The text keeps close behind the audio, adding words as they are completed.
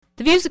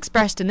The views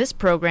expressed in this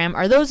program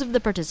are those of the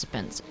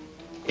participants.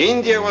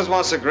 India was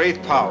once a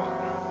great power.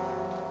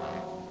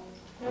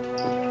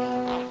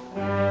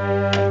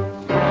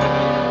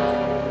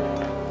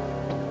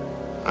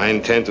 I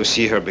intend to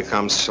see her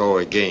become so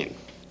again.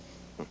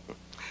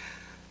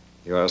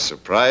 You are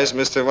surprised,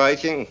 Mr.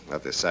 Viking,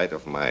 at the sight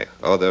of my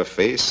other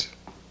face?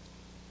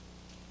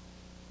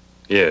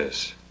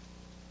 Yes.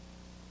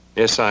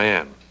 Yes, I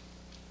am.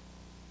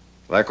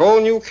 Like all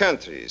new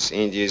countries,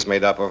 India is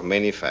made up of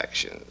many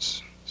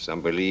factions.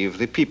 Some believe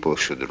the people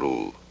should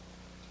rule.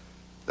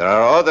 There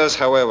are others,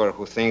 however,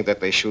 who think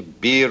that they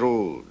should be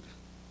ruled.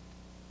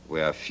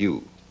 We are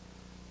few,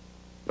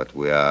 but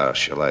we are,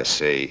 shall I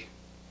say,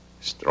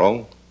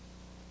 strong.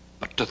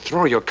 But to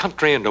throw your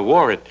country into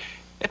war, it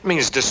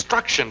means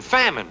destruction,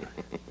 famine.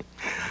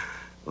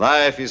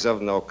 Life is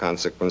of no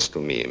consequence to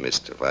me,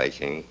 Mr.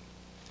 Viking,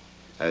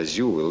 as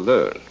you will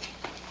learn.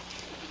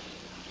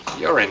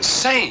 You're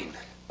insane.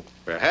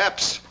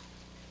 Perhaps.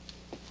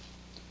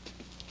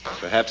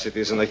 Perhaps it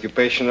is an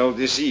occupational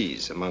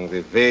disease among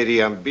the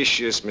very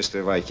ambitious,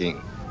 Mr. Viking.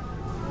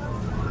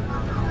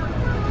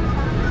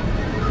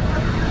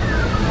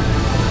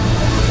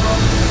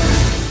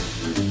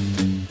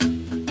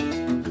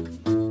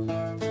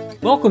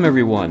 Welcome,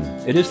 everyone.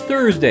 It is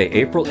Thursday,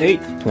 April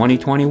 8th,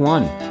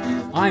 2021.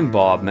 I'm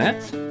Bob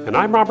Metz. And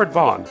I'm Robert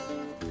Vaughn.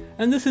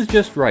 And this is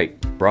Just Right,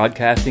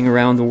 broadcasting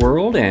around the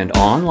world and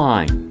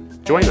online.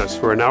 Join us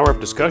for an hour of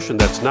discussion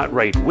that's not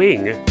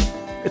right-wing,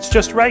 it's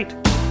just right.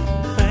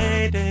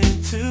 Fade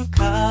into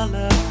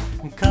color,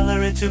 and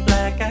color into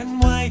black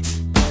and white.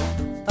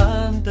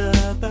 Under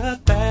the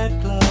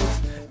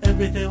bedclothes,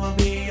 everything will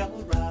be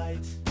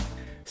alright.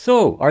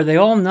 So, are they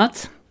all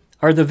nuts?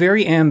 Are they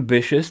very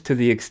ambitious to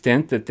the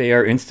extent that they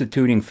are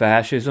instituting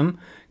fascism,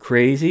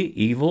 crazy,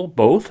 evil,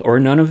 both, or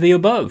none of the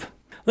above?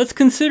 Let's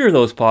consider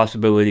those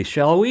possibilities,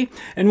 shall we?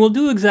 And we'll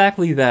do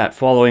exactly that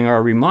following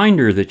our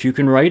reminder that you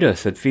can write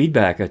us at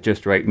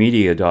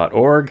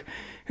feedback@justrightmedia.org,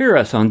 hear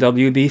us on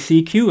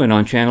WBCQ and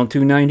on Channel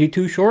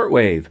 292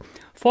 Shortwave,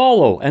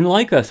 follow and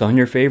like us on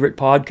your favorite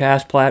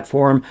podcast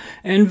platform,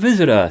 and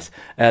visit us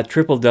at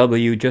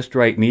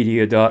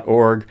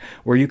www.justrightmedia.org,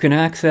 where you can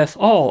access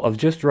all of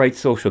Just Right's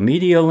social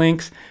media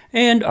links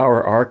and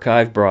our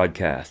archive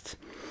broadcasts.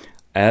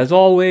 As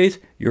always,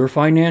 your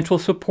financial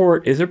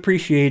support is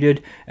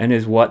appreciated and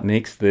is what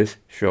makes this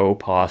show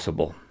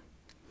possible.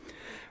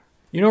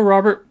 You know,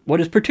 Robert,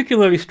 what is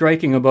particularly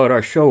striking about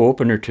our show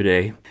opener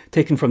today,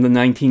 taken from the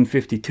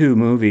 1952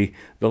 movie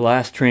The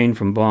Last Train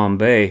from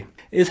Bombay,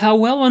 is how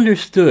well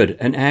understood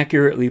and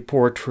accurately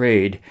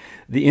portrayed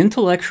the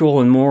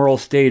intellectual and moral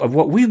state of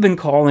what we've been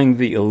calling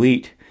the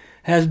elite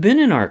has been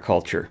in our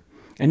culture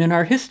and in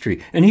our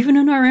history and even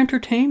in our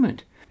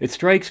entertainment. It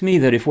strikes me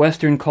that if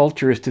Western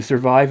culture is to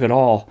survive at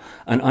all,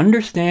 an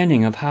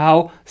understanding of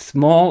how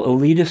small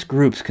elitist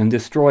groups can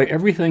destroy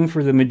everything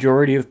for the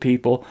majority of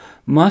people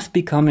must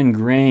become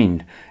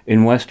ingrained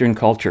in Western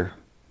culture.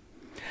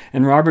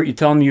 And Robert, you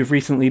tell me you've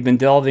recently been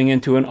delving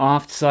into an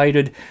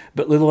oft-cited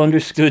but little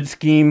understood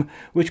scheme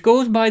which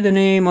goes by the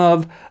name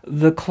of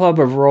the Club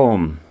of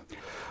Rome.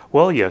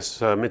 Well,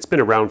 yes, it's been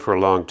around for a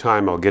long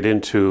time. I'll get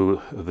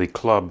into the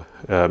club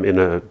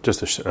in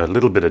just a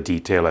little bit of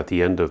detail at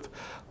the end of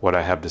what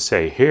I have to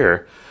say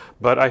here.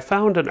 But I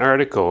found an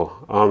article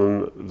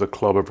on the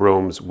Club of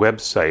Rome's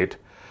website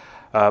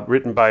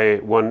written by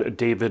one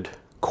David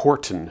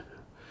Korten.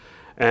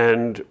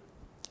 And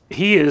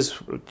he is,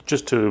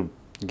 just to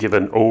give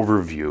an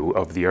overview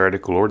of the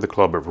article or the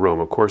Club of Rome,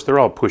 of course, they're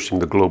all pushing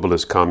the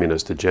globalist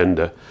communist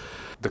agenda,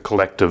 the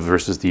collective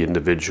versus the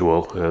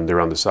individual, and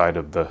they're on the side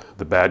of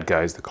the bad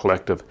guys, the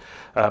collective.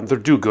 They're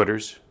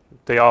do-gooders.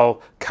 They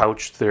all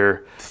couch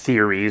their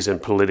theories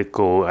and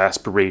political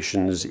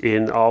aspirations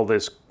in all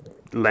this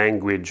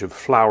language of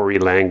flowery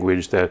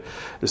language that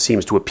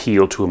seems to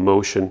appeal to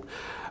emotion.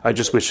 I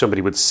just wish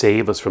somebody would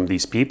save us from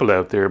these people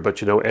out there. But,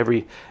 you know,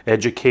 every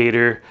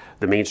educator,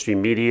 the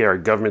mainstream media, our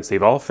governments,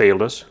 they've all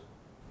failed us.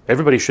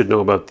 Everybody should know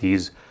about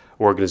these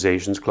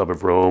organizations, Club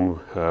of Rome,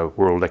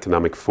 World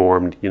Economic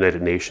Forum,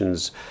 United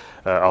Nations,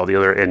 all the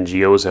other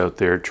NGOs out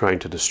there trying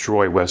to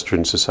destroy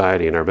Western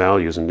society and our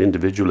values and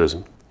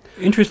individualism.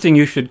 Interesting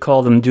you should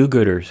call them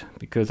do-gooders,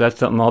 because that's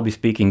something I'll be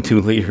speaking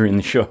to later in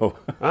the show.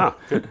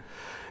 Good.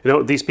 You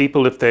know, these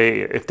people, if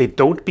they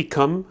don't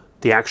become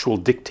the actual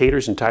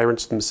dictators and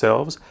tyrants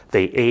themselves,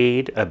 they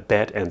aid,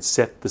 abet, and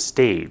set the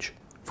stage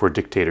for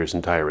dictators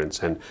and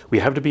tyrants, and we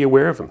have to be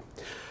aware of them.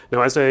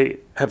 Now, as I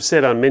have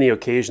said on many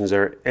occasions,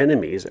 our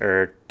enemies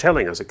are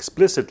telling us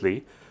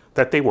explicitly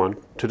that they want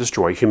to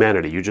destroy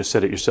humanity. You just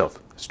said it yourself.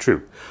 It's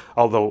true.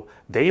 Although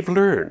they've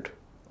learned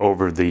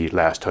over the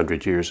last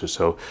 100 years or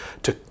so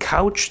to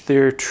couch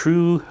their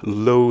true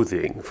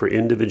loathing for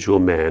individual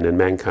man and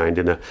mankind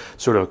in a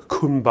sort of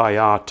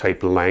kumbaya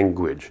type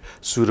language,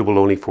 suitable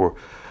only for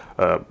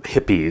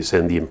hippies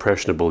and the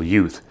impressionable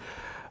youth.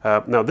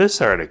 Now,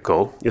 this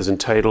article is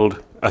entitled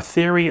A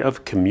Theory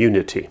of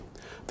Community,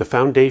 the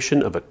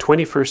Foundation of a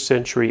 21st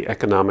Century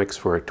Economics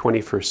for a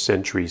 21st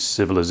Century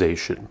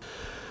Civilization.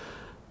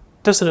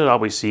 Doesn't it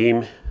always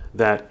seem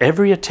that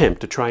every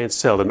attempt to try and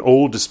sell an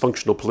old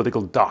dysfunctional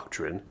political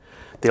doctrine,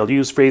 they'll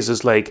use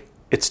phrases like,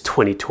 it's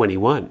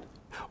 2021,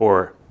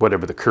 or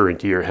whatever the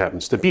current year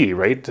happens to be,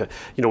 right?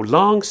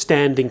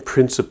 Long-standing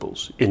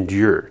principles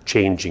endure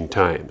changing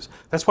times.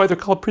 That's why they're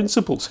called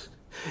principles.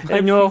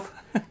 I know.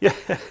 Yeah.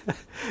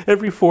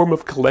 Every form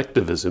of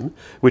collectivism,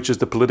 which is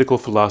the political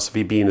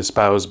philosophy being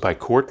espoused by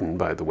Korten,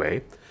 by the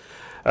way,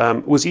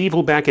 was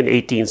evil back in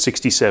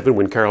 1867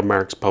 when Karl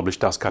Marx published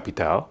Das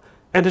Kapital,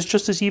 and is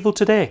just as evil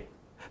today.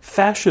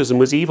 Fascism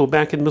was evil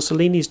back in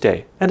Mussolini's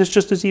day, and is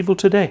just as evil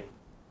today.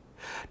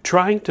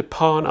 Trying to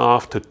pawn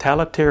off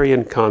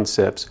totalitarian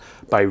concepts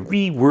by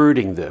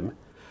rewording them,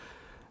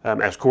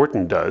 as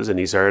Korten does in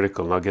his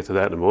article, and I'll get to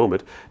that in a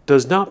moment,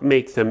 does not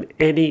make them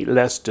any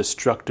less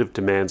destructive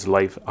to man's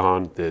life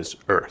on this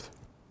earth.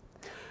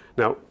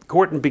 Now,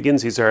 Korten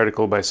begins his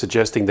article by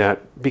suggesting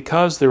that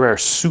because there are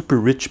super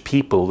rich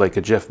people like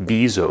a Jeff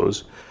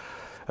Bezos,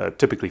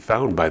 typically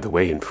found, by the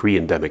way, in free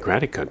and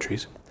democratic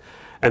countries,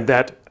 and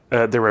that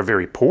there are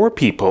very poor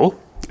people,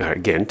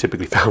 again,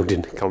 typically found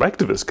in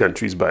collectivist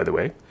countries, by the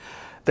way,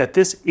 that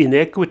this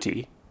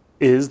inequity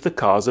is the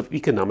cause of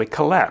economic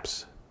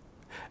collapse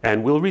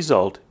and will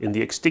result in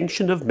the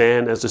extinction of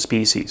man as a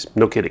species.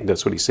 No kidding,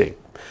 that's what he's saying.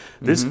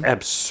 This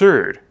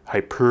absurd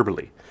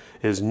hyperbole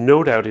is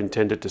no doubt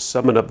intended to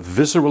summon up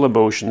visceral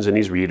emotions in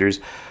his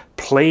readers.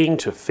 Playing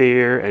to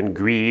fear and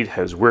greed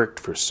has worked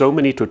for so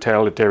many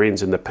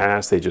totalitarians in the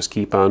past, they just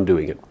keep on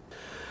doing it.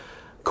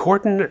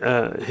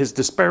 Korten, his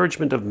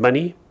disparagement of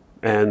money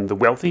and the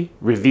wealthy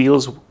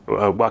reveals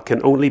what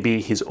can only be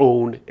his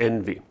own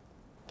envy.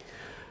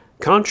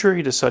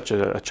 Contrary to such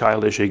a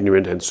childish,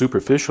 ignorant, and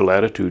superficial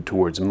attitude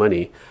towards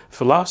money,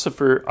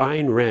 philosopher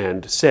Ayn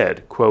Rand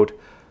said, quote,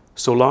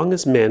 "So long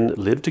as men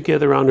live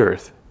together on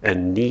earth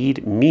and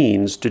need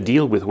means to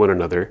deal with one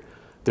another,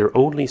 their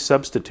only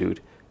substitute,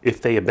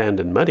 if they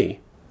abandon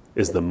money,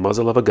 is the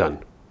muzzle of a gun."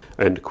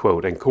 End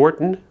quote. And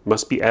Korten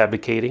must be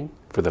advocating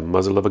for the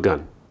muzzle of a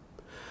gun.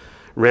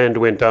 Rand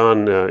went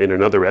on in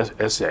another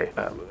essay,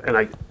 and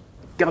I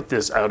got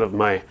this out of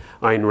my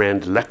Ayn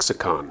Rand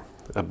lexicon,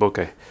 a book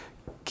I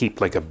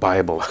keep like a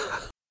Bible.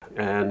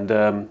 And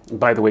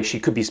by the way, she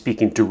could be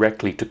speaking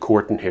directly to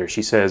Korten here.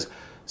 She says,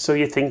 "So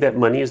you think that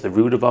money is the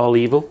root of all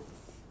evil?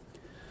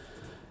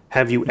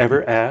 Have you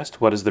ever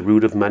asked what is the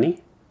root of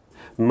money?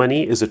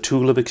 Money is a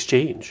tool of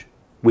exchange,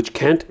 which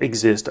can't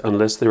exist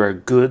unless there are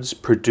goods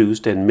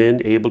produced and men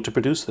able to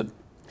produce them.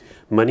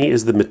 Money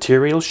is the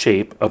material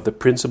shape of the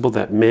principle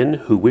that men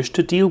who wish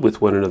to deal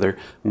with one another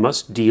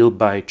must deal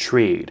by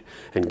trade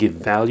and give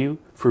value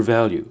for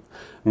value.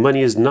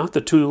 Money is not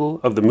the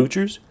tool of the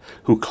moochers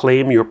who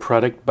claim your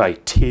product by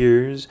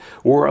tears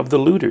or of the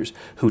looters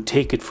who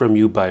take it from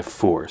you by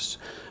force.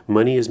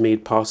 Money is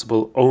made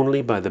possible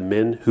only by the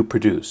men who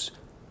produce.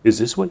 Is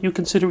this what you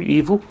consider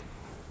evil?"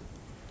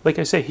 Like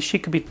I say, she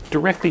could be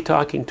directly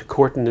talking to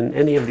Korten and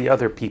any of the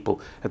other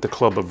people at the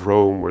Club of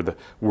Rome or the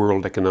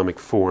World Economic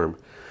Forum.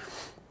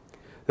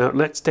 Now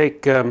let's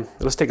take a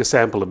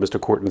sample of Mr.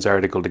 Korten's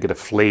article to get a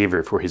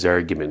flavor for his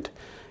argument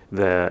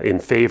in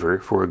favor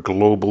for a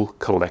global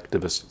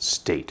collectivist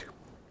state.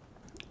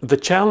 The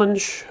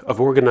challenge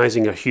of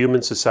organizing a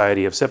human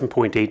society of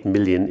 7.8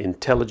 million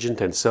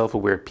intelligent and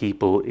self-aware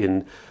people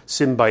in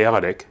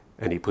symbiotic,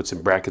 and he puts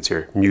in brackets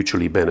here,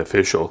 mutually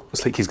beneficial.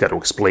 It's like he's got to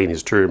explain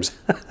his terms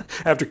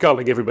after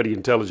calling everybody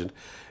intelligent.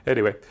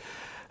 Anyway,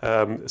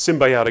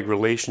 symbiotic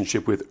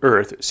relationship with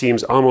Earth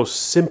seems almost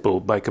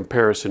simple by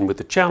comparison with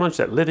the challenge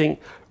that living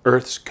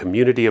Earth's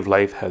community of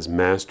life has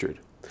mastered.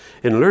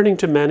 In learning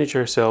to manage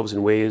ourselves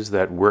in ways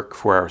that work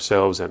for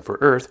ourselves and for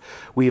Earth,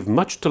 we have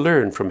much to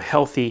learn from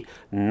healthy,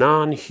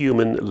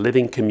 non-human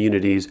living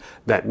communities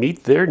that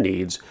meet their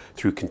needs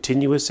through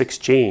continuous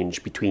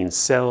exchange between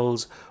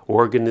cells,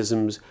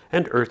 organisms,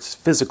 and Earth's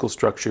physical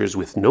structures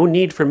with no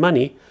need for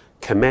money,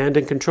 command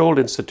and control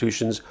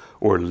institutions,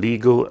 or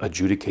legal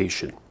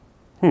adjudication.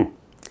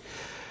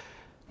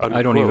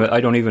 I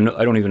don't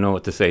even know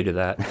what to say to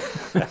that.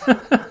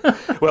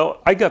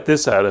 Well, I got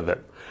this out of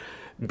it.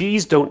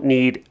 Bees don't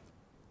need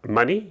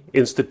money,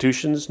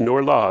 institutions,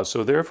 nor laws,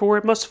 so therefore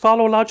it must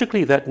follow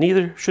logically that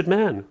neither should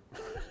man.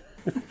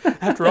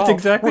 After all, That's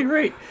exactly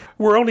right.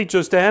 We're only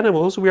just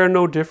animals. We are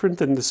no different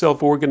than the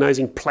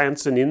self-organizing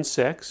plants and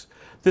insects.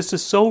 This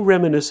is so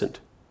reminiscent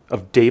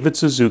of David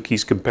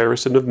Suzuki's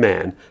comparison of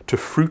man to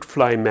fruit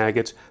fly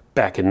maggots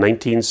back in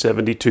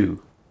 1972.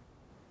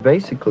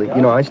 Basically,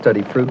 I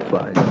study fruit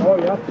flies,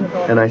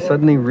 and I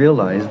suddenly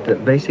realized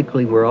that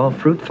basically we're all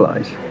fruit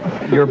flies.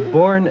 You're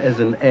born as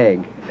an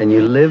egg, and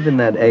you live in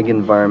that egg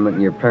environment,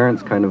 and your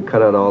parents kind of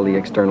cut out all the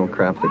external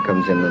crap that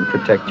comes in and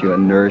protect you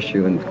and nourish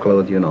you and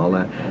clothe you and all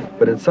that.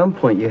 But at some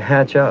point, you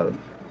hatch out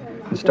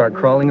and start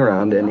crawling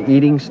around and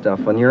eating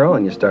stuff on your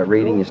own. You start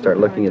reading, you start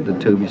looking at the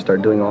tube, you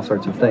start doing all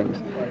sorts of things.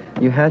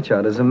 You hatch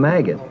out as a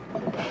maggot.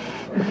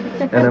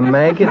 And a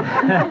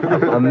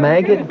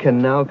maggot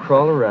can now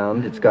crawl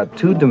around. It's got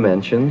 2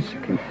 dimensions,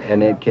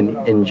 and it can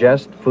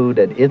ingest food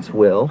at its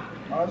will.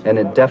 and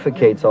it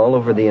defecates all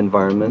over the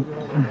environment,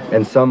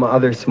 and some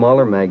other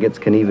smaller maggots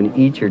can even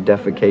eat your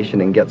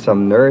defecation and get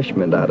some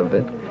nourishment out of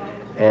it.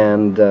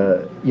 And,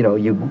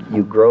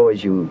 you grow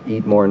as you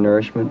eat more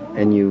nourishment,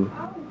 and you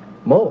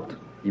molt.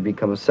 You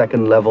become a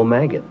second-level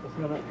maggot,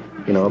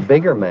 a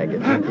bigger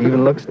maggot. It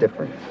even looks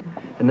different.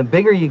 And the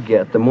bigger you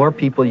get, the more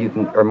people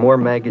more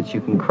maggots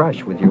you can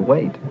crush with your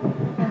weight.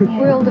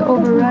 World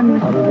overrun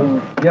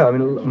with... Yeah,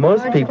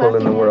 most people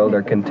in the world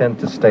are content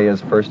to stay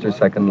as first or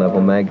second level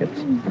maggots.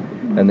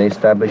 And they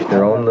establish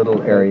their own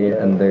little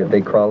area, and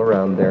they crawl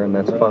around there, and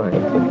that's fine.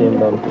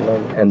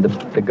 And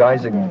the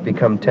guys that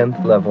become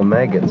 10th level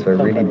maggots are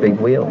really big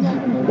wheels.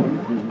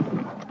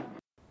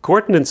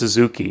 Korten and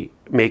Suzuki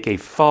make a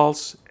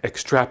false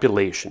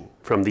extrapolation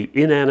from the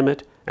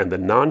inanimate and the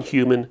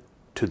non-human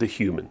to the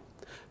human.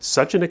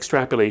 Such an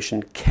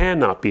extrapolation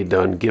cannot be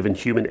done given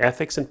human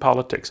ethics and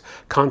politics,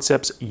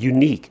 concepts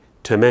unique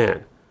to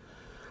man.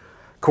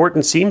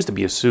 Korten seems to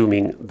be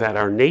assuming that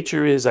our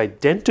nature is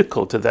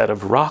identical to that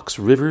of rocks,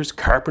 rivers,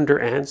 carpenter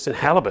ants, and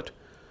halibut.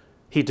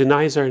 He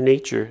denies our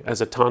nature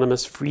as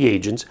autonomous free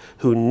agents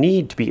who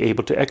need to be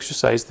able to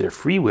exercise their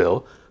free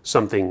will,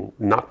 something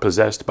not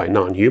possessed by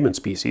non-human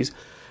species,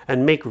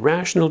 and make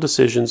rational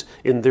decisions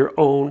in their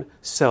own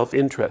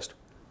self-interest.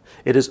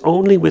 It is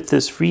only with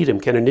this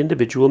freedom can an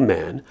individual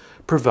man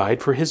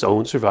provide for his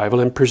own survival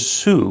and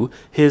pursue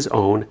his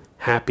own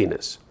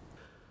happiness.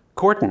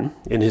 Korten,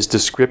 in his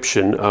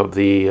description of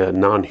the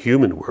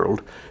non-human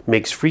world,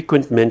 makes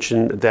frequent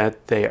mention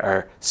that they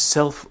are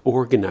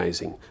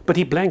self-organizing, but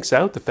he blanks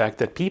out the fact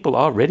that people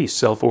already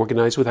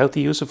self-organize without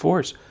the use of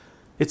force.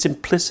 It's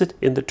implicit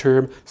in the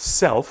term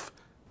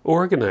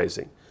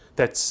self-organizing,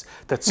 that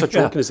such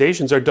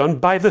organizations are done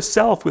by the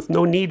self with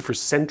no need for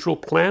central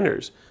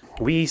planners.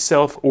 We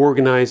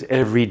self-organize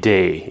every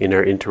day in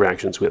our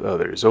interactions with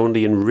others.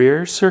 Only in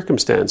rare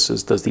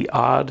circumstances does the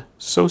odd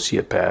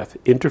sociopath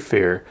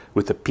interfere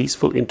with the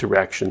peaceful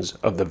interactions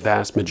of the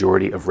vast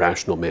majority of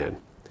rational man.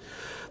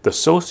 The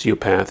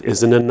sociopath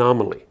is an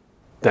anomaly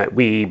that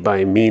we,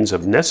 by means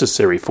of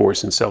necessary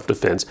force and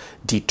self-defense,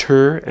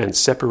 deter and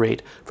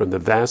separate from the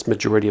vast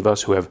majority of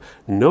us who have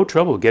no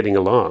trouble getting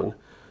along.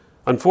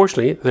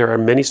 Unfortunately, there are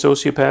many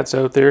sociopaths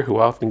out there who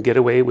often get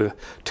away with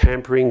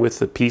tampering with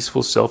the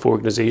peaceful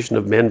self-organization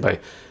of men by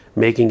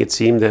making it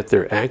seem that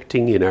they're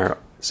acting in our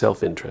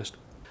self-interest.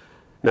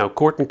 Now,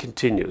 Korten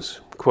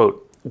continues,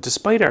 quote,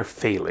 "Despite our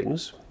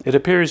failings, it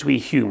appears we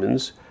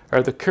humans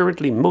are the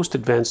currently most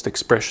advanced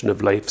expression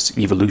of life's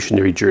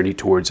evolutionary journey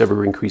towards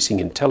ever-increasing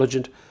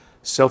intelligent,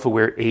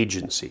 self-aware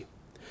agency.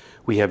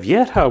 We have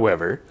yet,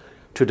 however,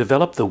 to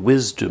develop the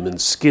wisdom and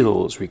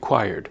skills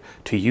required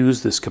to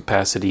use this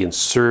capacity in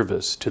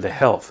service to the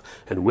health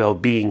and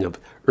well-being of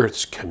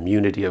Earth's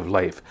community of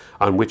life,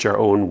 on which our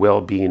own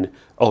well-being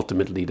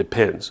ultimately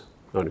depends."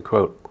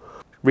 Unquote.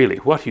 Really,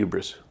 what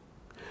hubris?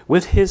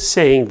 With his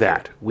saying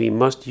that we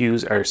must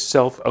use our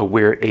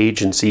self-aware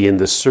agency in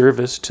the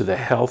service to the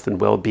health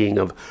and well-being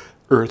of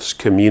Earth's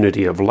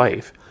community of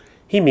life,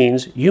 he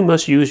means you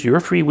must use your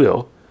free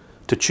will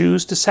to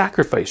choose to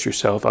sacrifice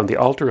yourself on the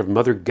altar of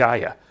Mother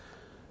Gaia.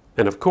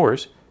 And of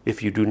course,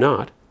 if you do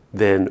not,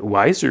 then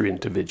wiser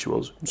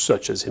individuals,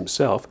 such as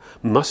himself,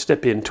 must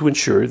step in to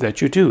ensure that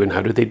you do. And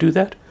how do they do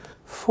that?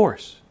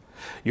 Force.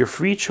 Your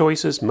free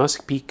choices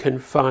must be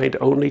confined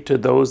only to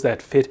those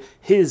that fit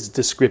his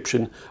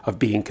description of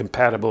being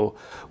compatible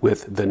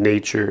with the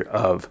nature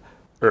of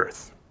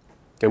Earth.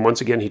 And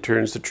once again, he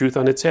turns the truth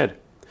on its head.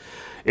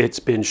 It's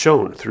been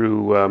shown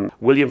through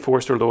William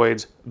Forster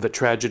Lloyd's The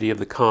Tragedy of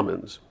the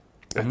Commons.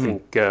 I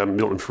think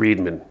Milton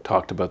Friedman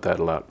talked about that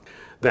a lot.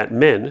 That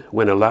men,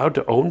 when allowed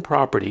to own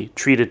property,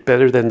 treat it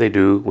better than they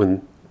do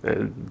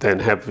than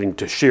having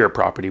to share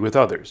property with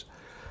others.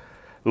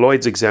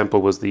 Lloyd's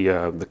example was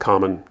the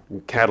common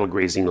cattle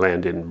grazing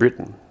land in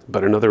Britain,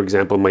 but another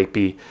example might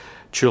be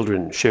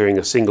children sharing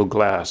a single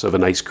glass of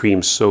an ice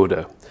cream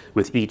soda,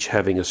 with each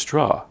having a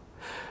straw.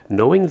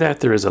 Knowing that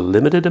there is a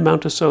limited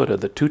amount of soda,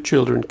 the two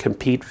children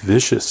compete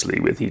viciously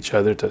with each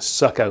other to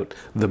suck out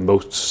the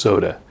most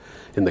soda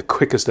in the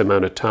quickest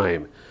amount of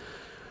time.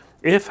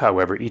 If,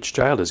 however, each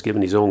child is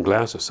given his own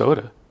glass of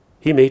soda,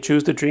 he may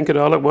choose to drink it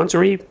all at once,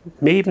 or he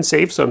may even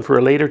save some for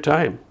a later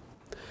time.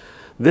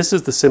 This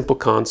is the simple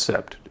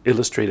concept,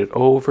 illustrated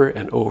over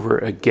and over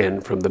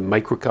again from the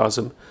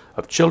microcosm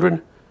of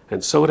children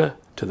and soda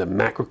to the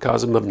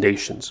macrocosm of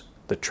nations,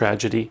 the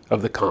tragedy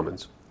of the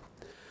commons.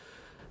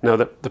 Now,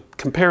 the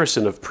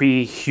comparison of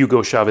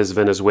pre-Hugo Chavez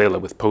Venezuela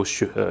with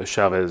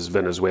post-Chavez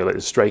Venezuela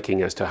is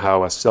striking as to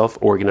how a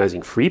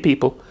self-organizing free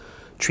people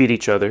treat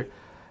each other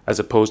as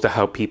opposed to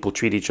how people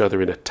treat each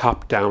other in a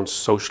top-down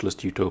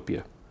socialist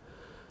utopia.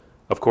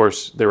 Of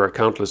course, there are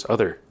countless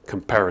other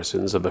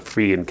comparisons of a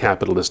free and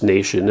capitalist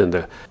nation in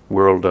the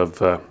world of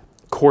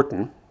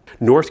Korten.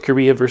 North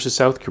Korea versus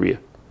South Korea,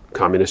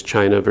 Communist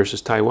China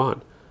versus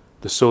Taiwan,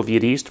 the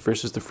Soviet East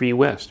versus the Free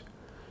West.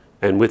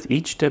 And with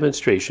each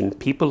demonstration,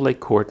 people like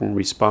Korten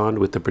respond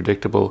with the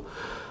predictable,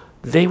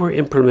 they were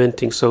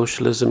implementing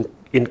socialism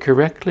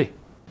incorrectly.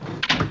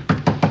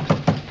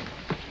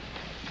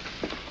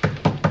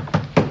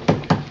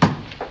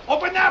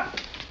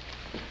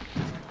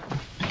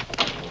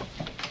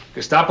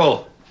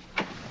 Gestapo.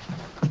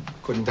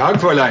 Guten Tag,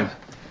 Fräulein.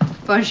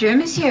 Bonjour,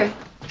 monsieur.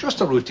 Just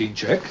a routine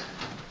check.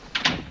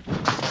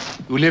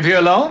 You live here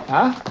alone,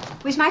 huh?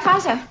 With my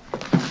father.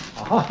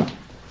 Aha.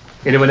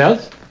 Anyone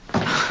else?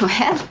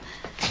 Well,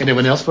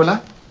 Anyone else,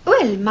 Fräulein?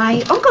 well, my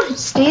uncle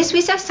stays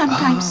with us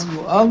sometimes.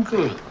 Your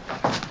uncle.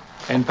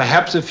 And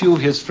perhaps a few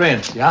of his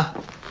friends, yeah?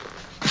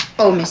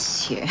 Oh,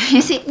 monsieur,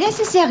 is it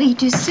necessary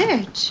to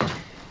search?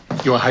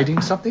 You are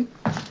hiding something?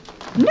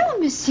 No,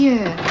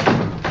 monsieur.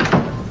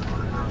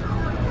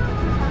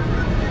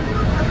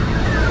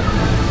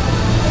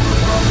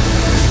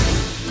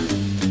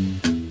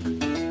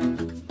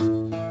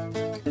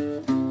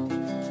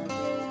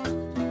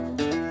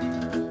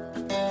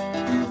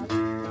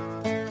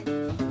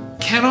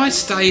 Can I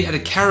stay at a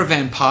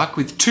caravan park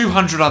with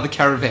 200 other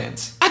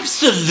caravans?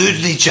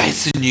 Absolutely,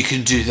 Jason, you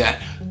can do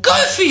that. Go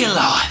for your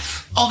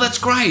life. Oh, that's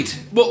great.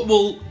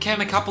 Well,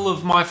 can a couple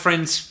of my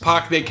friends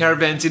park their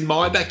caravans in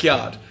my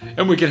backyard?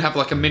 And we can have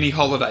like a mini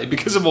holiday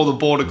because of all the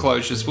border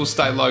closures. We'll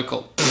stay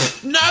local.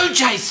 No,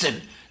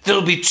 Jason.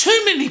 There'll be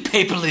too many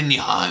people in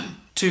your home.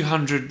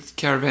 200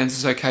 caravans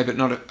is okay, but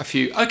not a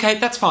few. Okay,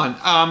 that's fine.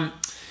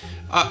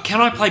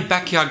 Can I play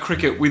backyard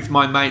cricket with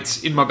my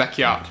mates in my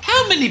backyard?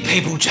 How many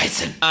people,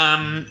 Jason?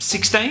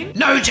 16?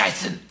 No,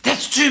 Jason.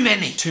 That's too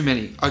many. Too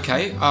many.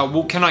 Okay.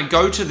 Well, can I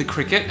go to the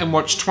cricket and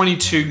watch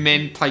 22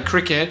 men play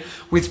cricket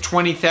with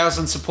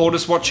 20,000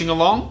 supporters watching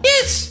along?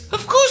 Yes,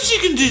 of course you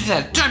can do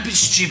that. Don't be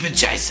stupid,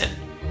 Jason.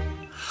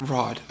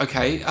 Right.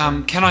 Okay.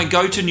 Can I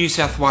go to New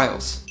South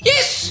Wales?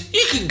 Yes,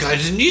 you can go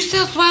to New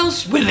South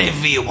Wales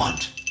whenever you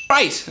want.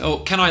 Great.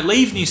 Or can I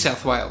leave New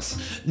South Wales?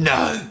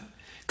 No,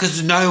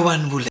 because no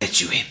one will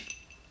let you in.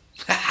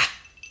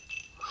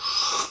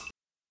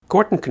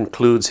 Gorton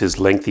concludes his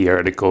lengthy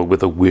article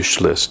with a wish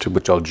list,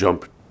 which I'll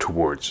jump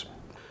towards.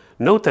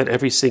 Note that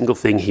every single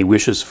thing he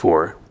wishes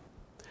for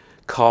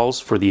calls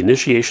for the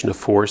initiation of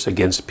force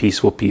against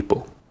peaceful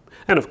people.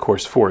 And of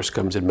course, force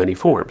comes in many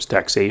forms: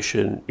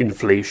 taxation,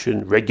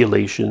 inflation,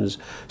 regulations,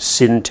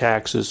 sin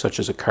taxes such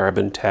as a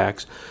carbon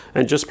tax,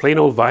 and just plain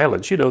old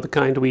violence, the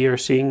kind we are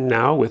seeing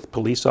now with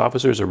police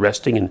officers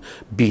arresting and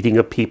beating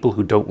up people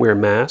who don't wear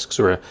masks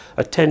or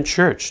attend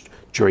church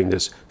during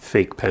this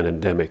fake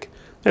pandemic,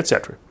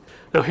 etc.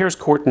 Now here's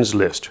Gorton's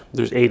list.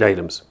 There's 8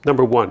 items.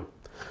 Number 1,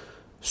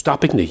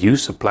 stopping the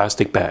use of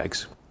plastic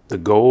bags. The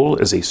goal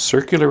is a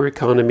circular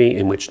economy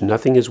in which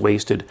nothing is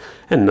wasted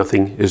and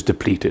nothing is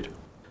depleted.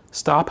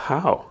 Stop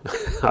how?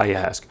 I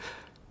ask.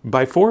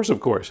 By force,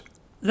 of course.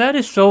 That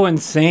is so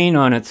insane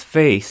on its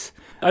face.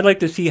 I'd like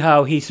to see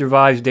how he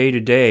survives day to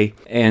day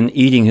and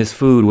eating his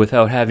food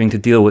without having to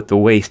deal with the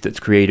waste that's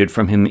created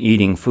from him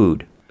eating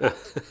food.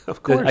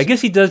 Of course. I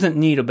guess he doesn't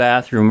need a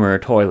bathroom or a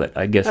toilet.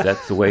 I guess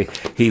that's the way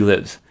he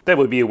lives. That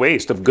would be a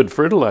waste of good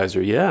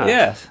fertilizer, yeah.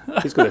 Yes.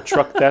 He's going to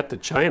truck that to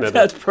China.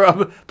 That's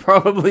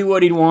probably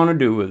what he'd want to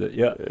do with it,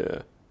 yeah.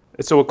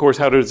 And so, of course,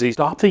 how does he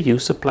stop the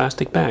use of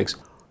plastic bags?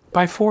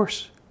 By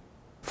force.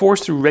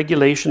 Force through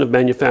regulation of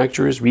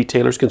manufacturers,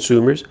 retailers,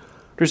 consumers.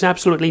 There's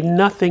absolutely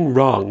nothing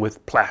wrong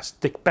with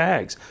plastic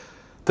bags.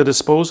 The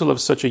disposal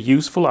of such a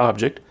useful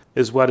object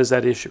is what is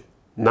at issue,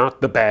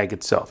 not the bag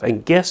itself.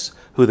 And guess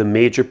who the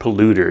major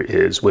polluter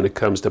is when it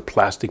comes to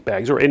plastic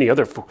bags, or any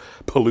other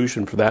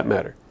pollution for that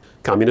matter?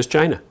 Communist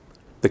China,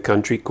 the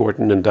country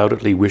Gorton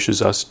undoubtedly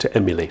wishes us to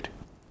emulate.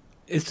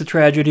 It's the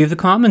tragedy of the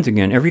commons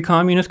again. Every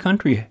communist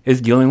country is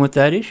dealing with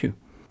that issue.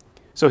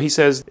 So he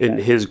says in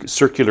his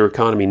circular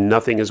economy,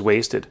 nothing is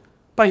wasted.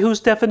 By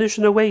whose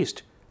definition of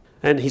waste?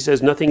 And he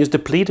says nothing is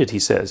depleted, he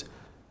says.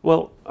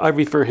 Well, I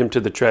refer him to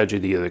the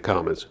tragedy of the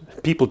commons.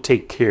 People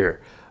take care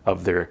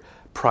of their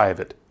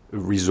private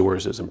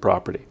resources and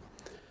property.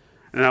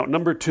 Now,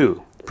 number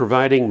 2,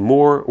 providing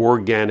more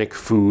organic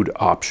food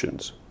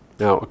options.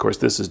 Now, of course,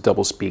 this is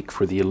doublespeak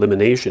for the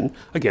elimination,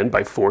 again,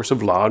 by force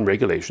of law and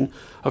regulation,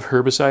 of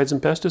herbicides and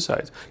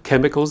pesticides,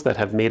 chemicals that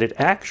have made it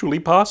actually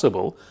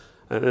possible,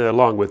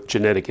 along with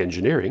genetic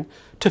engineering,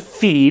 to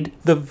feed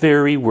the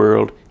very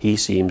world he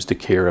seems to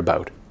care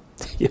about.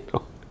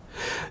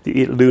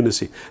 The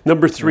lunacy.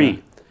 Number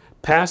 3,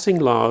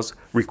 passing laws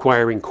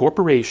requiring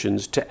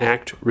corporations to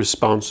act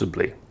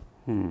responsibly.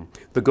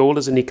 The goal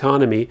is an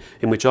economy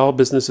in which all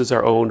businesses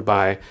are owned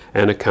by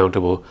and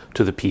accountable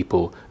to the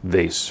people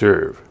they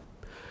serve.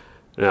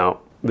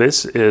 Now,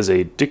 this is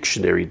a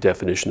dictionary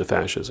definition of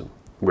fascism,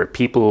 where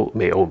people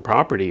may own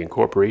property and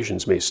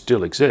corporations may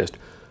still exist,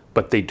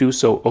 but they do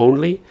so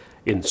only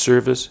in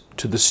service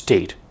to the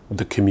state,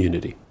 the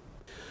community.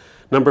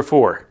 Number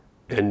 4,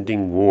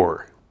 ending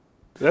war.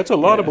 That's a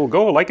laudable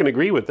goal. I can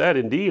agree with that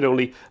indeed,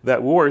 only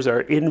that wars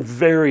are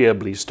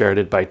invariably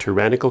started by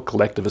tyrannical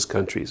collectivist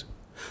countries.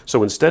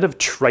 So instead of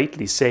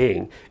tritely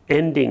saying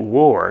ending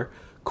war,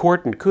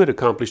 Gorton could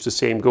accomplish the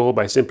same goal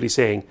by simply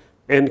saying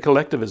end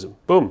collectivism.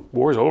 Boom,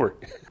 war's over.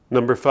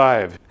 Number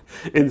 5,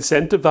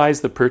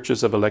 incentivize the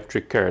purchase of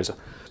electric cars.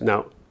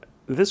 Now,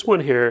 this one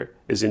here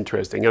is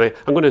interesting, and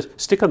I'm going to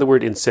stick on the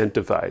word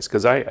incentivize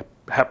because I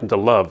happen to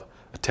love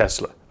a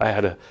Tesla. I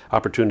had an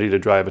opportunity to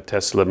drive a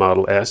Tesla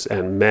Model S,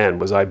 and man,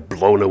 was I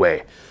blown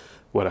away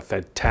What a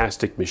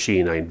fantastic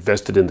machine. I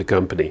invested in the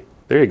company.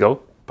 There you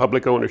go.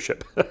 Public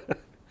ownership.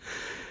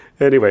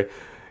 Anyway,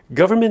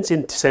 governments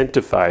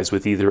incentivize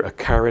with either a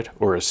carrot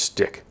or a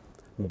stick.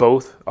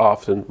 Both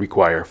often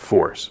require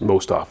force,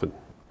 most often.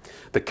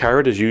 The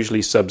carrot is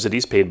usually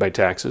subsidies paid by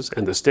taxes,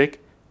 and the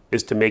stick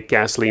is to make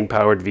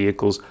gasoline-powered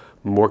vehicles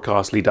more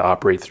costly to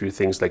operate through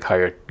things like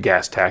higher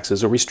gas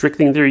taxes or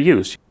restricting their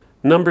use.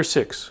 Number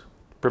 6,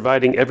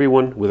 providing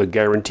everyone with a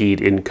guaranteed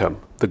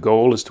income. The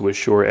goal is to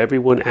assure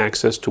everyone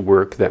access to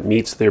work that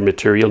meets their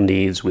material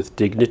needs with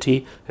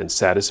dignity and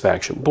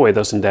satisfaction. Boy,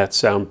 doesn't that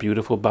sound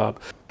beautiful, Bob?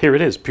 Here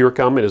it is, pure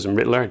communism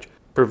writ large.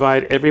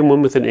 Provide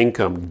everyone with an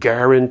income,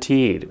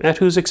 guaranteed. At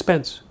whose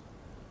expense?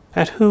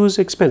 At whose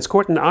expense?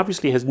 Corton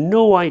obviously has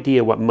no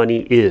idea what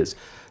money is,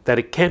 that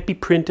it can't be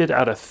printed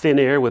out of thin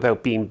air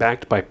without being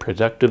backed by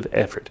productive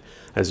effort,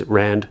 as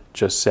Rand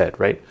just said,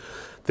 right?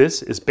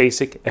 This is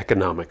basic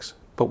economics.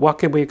 But what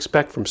can we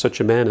expect from such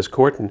a man as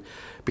Corton?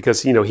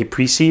 Because, he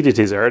preceded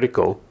his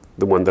article,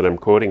 the one that I'm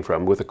quoting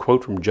from, with a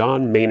quote from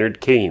John Maynard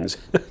Keynes,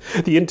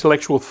 the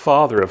intellectual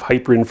father of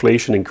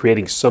hyperinflation and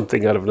creating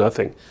something out of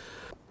nothing.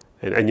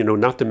 And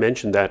not to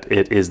mention that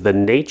it is the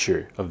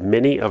nature of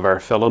many of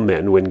our fellow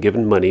men, when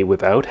given money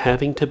without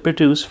having to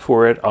produce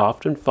for it,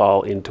 often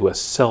fall into a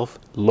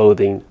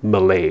self-loathing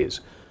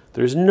malaise.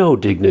 There's no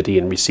dignity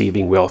in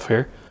receiving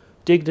welfare.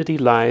 Dignity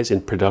lies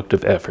in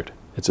productive effort.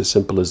 It's as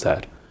simple as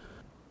that.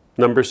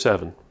 Number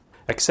 7,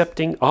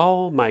 accepting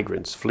all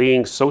migrants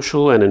fleeing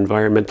social and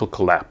environmental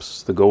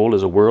collapse. The goal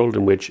is a world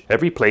in which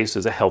every place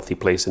is a healthy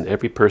place and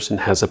every person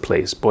has a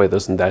place. Boy,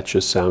 doesn't that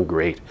just sound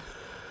great.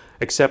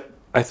 Except,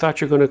 I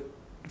thought you're going to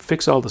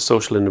fix all the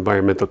social and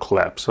environmental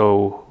collapse.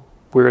 So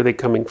where are they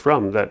coming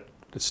from? That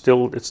it's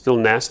still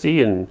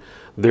nasty in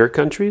their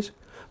countries?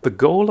 The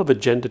goal of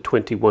Agenda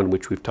 21,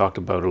 which we've talked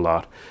about a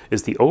lot,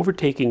 is the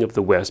overtaking of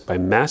the West by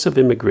massive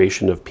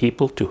immigration of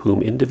people to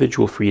whom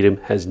individual freedom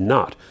has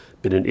not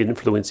been an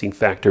influencing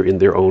factor in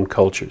their own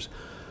cultures.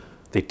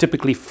 They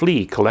typically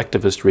flee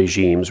collectivist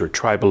regimes or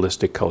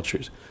tribalistic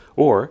cultures.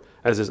 Or,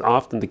 as is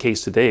often the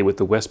case today with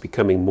the West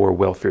becoming more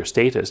welfare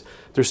statist,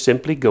 they're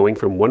simply going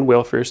from one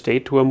welfare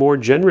state to a more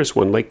generous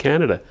one like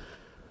Canada.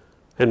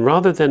 And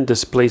rather than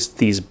displace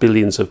these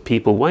billions of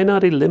people, why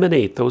not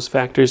eliminate those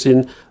factors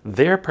in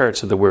their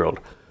parts of the world,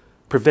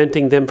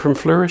 preventing them from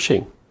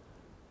flourishing?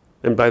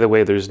 And by the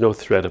way, there's no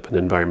threat of an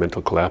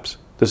environmental collapse.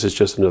 This is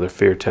just another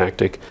fear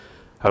tactic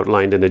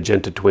outlined in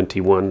Agenda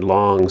 21,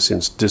 long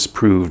since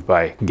disproved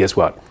by, guess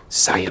what?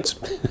 Science.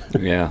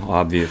 Yeah,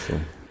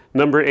 obviously.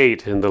 Number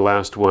 8, and the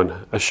last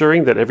one,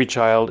 assuring that every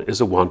child is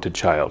a wanted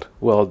child.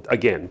 Well,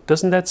 again,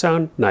 doesn't that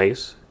sound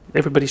nice?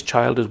 Everybody's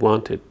child is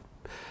wanted.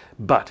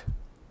 But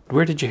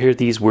where did you hear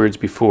these words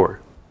before?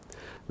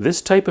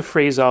 This type of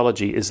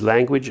phraseology is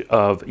language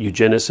of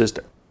eugenicist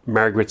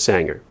Margaret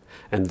Sanger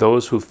and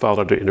those who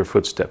followed her in her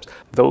footsteps.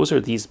 Those are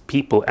these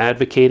people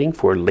advocating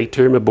for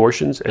late-term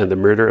abortions and the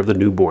murder of the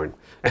newborn.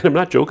 And I'm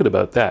not joking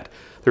about that.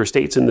 There are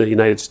states in the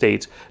United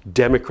States,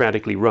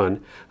 democratically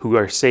run, who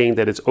are saying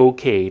that it's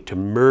okay to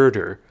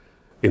murder,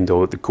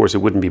 though of course it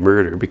wouldn't be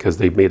murder because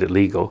they've made it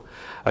legal,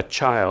 a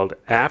child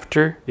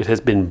after it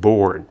has been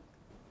born.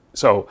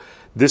 So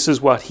this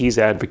is what he's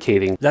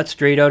advocating. That's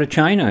straight out of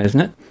China, isn't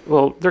it?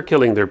 Well, they're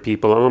killing their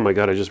people. Oh my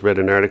God, I just read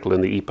an article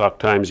in the Epoch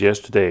Times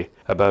yesterday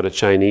about a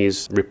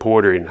Chinese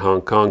reporter in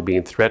Hong Kong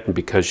being threatened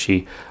because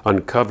she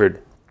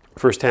uncovered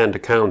first-hand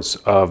accounts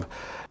of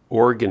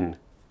organ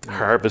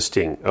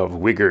harvesting of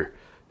Uyghur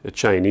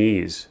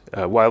Chinese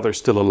while they're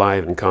still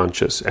alive and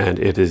conscious, and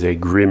it is a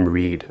grim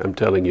read. I'm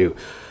telling you,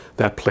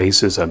 that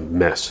place is a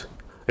mess.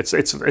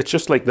 It's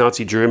just like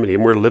Nazi Germany,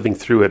 and we're living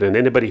through it. And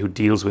anybody who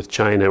deals with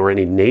China, or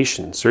any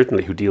nation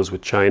certainly who deals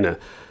with China,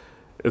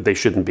 they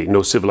shouldn't be.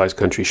 No civilized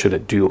country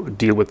should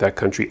deal with that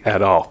country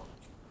at all.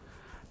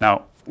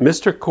 Now,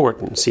 Mr.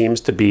 Corton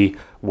seems to be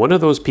one of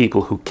those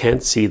people who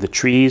can't see the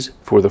trees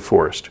for the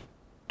forest.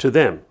 To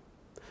them,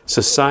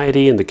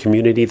 society and the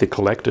community, the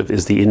collective,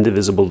 is the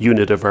indivisible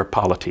unit of our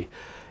polity.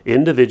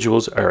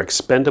 Individuals are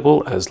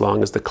expendable as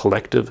long as the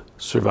collective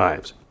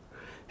survives.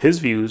 His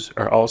views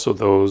are also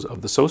those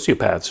of the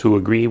sociopaths who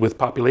agree with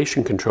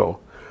population control,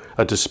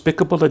 a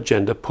despicable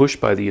agenda pushed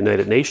by the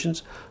United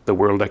Nations, the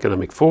World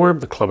Economic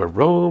Forum, the Club of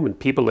Rome, and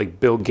people like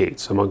Bill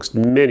Gates, amongst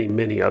many,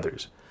 many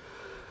others.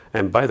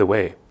 And by the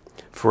way,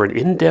 for an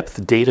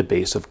in-depth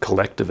database of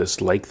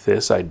collectivists like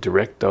this, I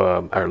direct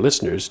our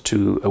listeners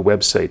to a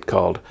website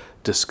called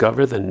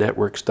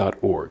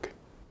discoverthenetworks.org.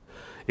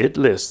 It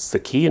lists the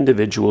key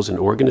individuals and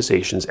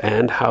organizations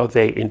and how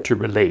they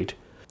interrelate.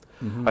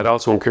 Mm-hmm. I'd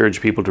also encourage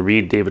people to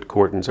read David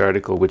Corton's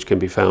article, which can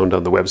be found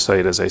on the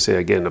website, as I say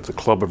again, of the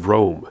Club of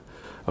Rome,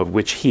 of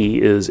which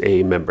he is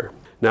a member.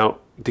 Now,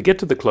 to get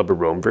to the Club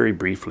of Rome, very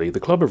briefly, the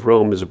Club of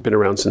Rome has been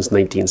around since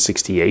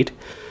 1968,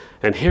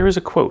 and here is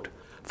a quote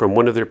from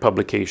one of their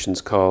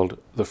publications called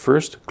The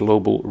First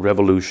Global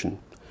Revolution,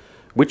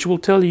 which will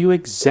tell you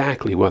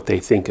exactly what they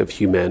think of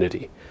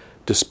humanity,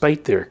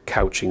 despite their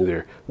couching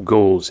their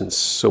goals in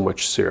so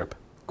much syrup.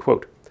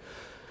 Quote,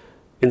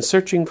 "In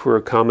searching for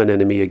a common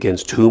enemy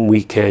against whom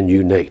we can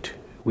unite,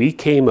 we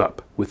came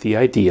up with the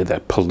idea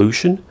that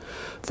pollution,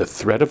 the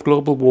threat of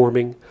global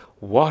warming,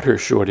 water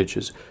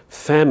shortages,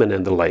 famine,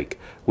 and the like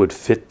would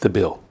fit the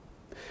bill.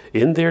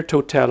 In their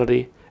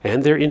totality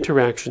and their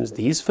interactions,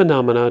 these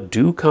phenomena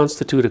do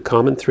constitute a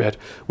common threat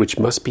which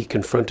must be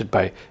confronted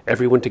by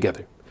everyone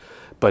together.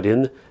 But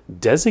in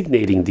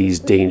designating these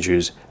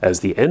dangers as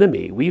the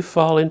enemy, we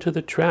fall into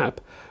the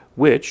trap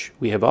which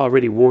we have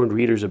already warned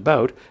readers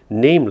about,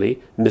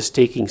 namely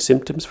mistaking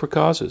symptoms for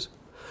causes.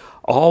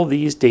 All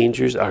these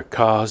dangers are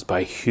caused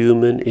by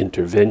human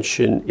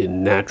intervention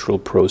in natural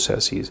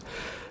processes,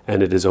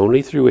 and it is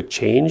only through a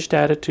changed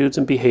attitudes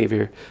and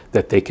behavior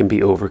that they can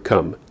be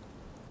overcome.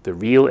 The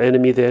real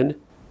enemy, then,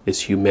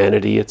 is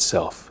humanity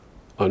itself."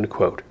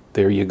 Unquote.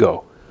 There you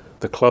go.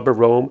 The Club of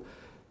Rome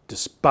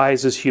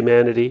despises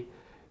humanity,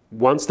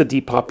 wants to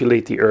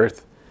depopulate the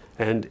earth,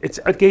 and it's,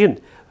 again,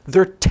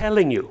 they're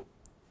telling you.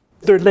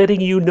 They're letting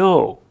you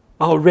know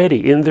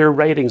already in their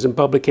writings and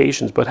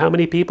publications. But how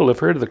many people have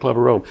heard of the Club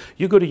of Rome?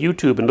 You go to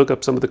YouTube and look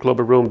up some of the Club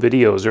of Rome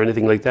videos or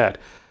anything like that.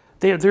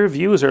 Their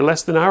views are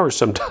less than ours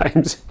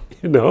sometimes,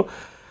 you know.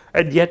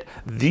 And yet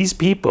these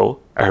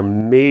people are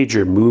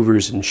major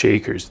movers and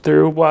shakers.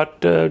 They're what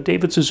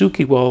David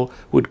Suzuki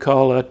would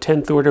call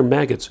 10th order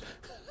maggots.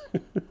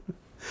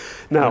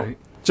 Now,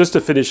 just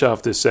to finish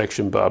off this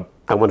section, Bob,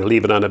 I want to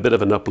leave it on a bit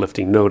of an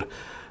uplifting note,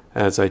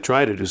 as I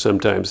try to do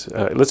sometimes.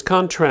 Let's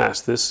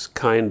contrast this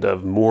kind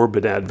of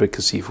morbid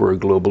advocacy for a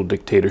global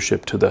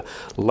dictatorship to the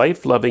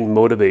life-loving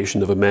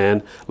motivation of a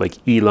man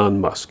like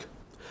Elon Musk,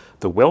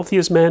 the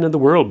wealthiest man in the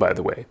world, by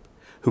the way,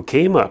 who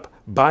came up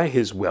by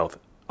his wealth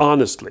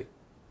honestly,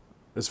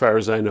 as far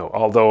as I know,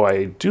 although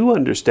I do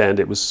understand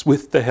it was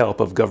with the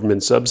help of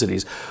government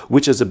subsidies,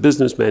 which as a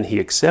businessman he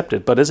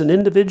accepted, but as an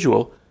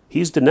individual,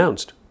 he's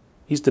denounced.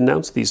 He's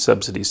denounced these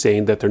subsidies,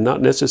 saying that they're not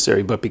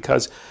necessary, but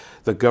because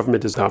the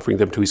government is offering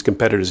them to his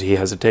competitors, he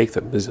has to take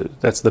them.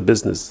 That's the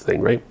business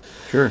thing, right?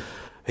 Sure.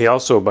 He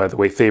also, by the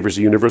way, favors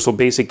a universal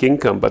basic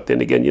income, but then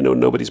again, you know,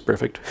 nobody's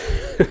perfect.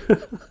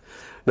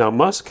 Now,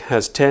 Musk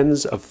has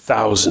tens of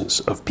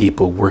thousands of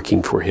people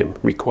working for him,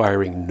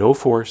 requiring no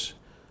force,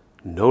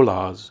 no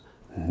laws,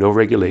 no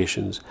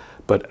regulations,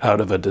 but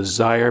out of a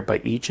desire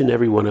by each and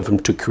every one of them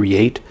to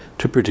create,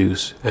 to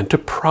produce, and to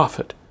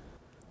profit.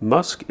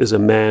 Musk is a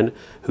man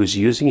who's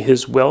using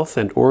his wealth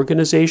and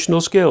organizational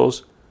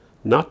skills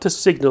not to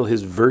signal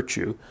his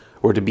virtue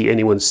or to be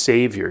anyone's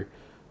savior,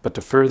 but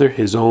to further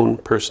his own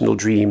personal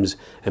dreams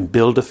and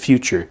build a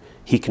future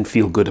he can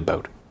feel good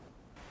about.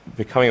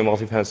 Becoming a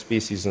multi-planet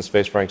species in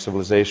spacefaring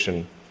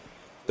civilization,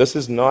 this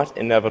is not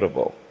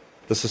inevitable.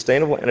 The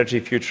sustainable energy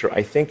future,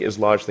 I think, is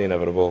largely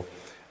inevitable,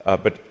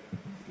 but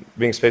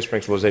being a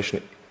spacefaring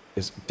civilization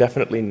is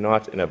definitely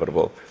not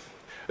inevitable.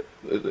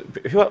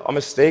 People are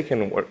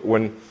mistaken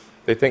when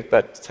they think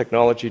that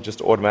technology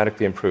just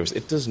automatically improves.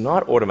 It does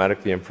not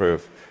automatically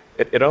improve.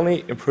 It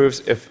only improves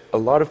if a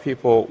lot of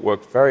people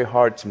work very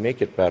hard to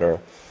make it better.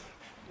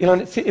 You know,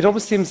 it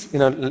almost seems, you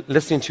know,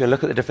 listening to you and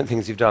look at the different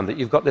things you've done, that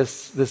you've got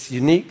this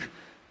unique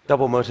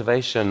double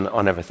motivation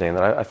on everything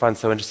that I find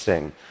so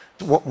interesting.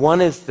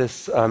 One is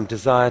this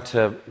desire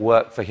to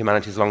work for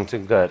humanity's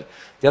long-term good.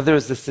 The other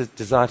is this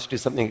desire to do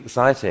something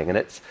exciting. And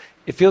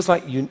it feels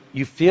like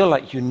you feel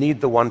like you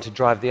need the one to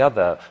drive the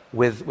other.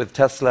 With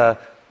Tesla,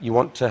 you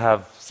want to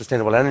have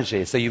sustainable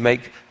energy, so you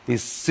make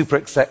these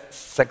super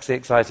sexy,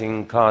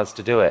 exciting cars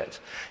to do it.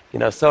 You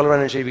know, solar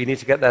energy, we need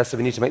to get there, so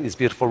we need to make these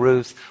beautiful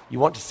roofs. You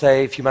want to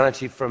save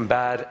humanity from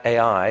bad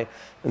AI,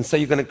 and so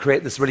you're going to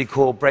create this really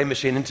cool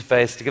brain-machine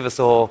interface to give us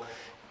all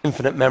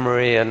infinite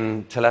memory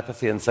and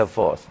telepathy and so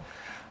forth.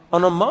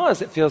 And on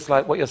Mars, it feels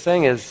like what you're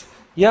saying is,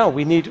 yeah,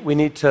 we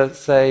need to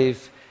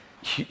save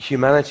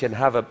humanity and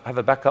have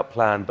a backup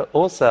plan, but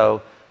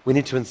also we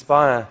need to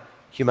inspire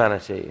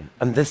humanity.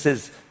 And this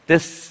is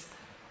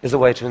a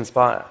way to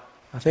inspire.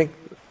 I think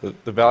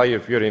the value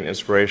of beauty and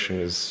inspiration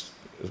is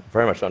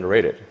very much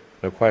underrated,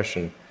 no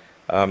question.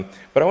 But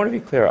I want to be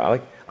clear.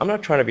 I'm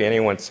not trying to be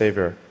anyone's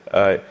savior.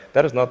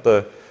 That is not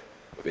the...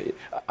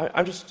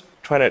 I'm just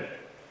trying to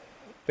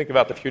think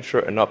about the future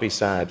and not be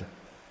sad.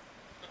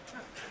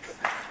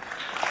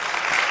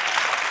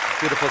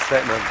 Beautiful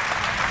statement.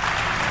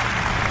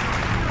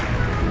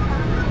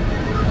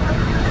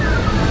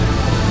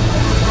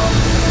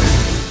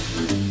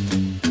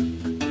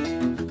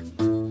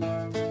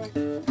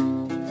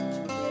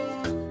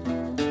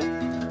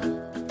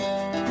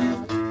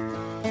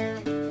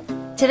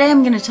 Today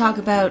I'm going to talk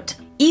about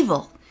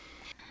evil.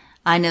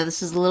 I know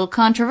this is a little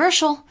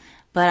controversial,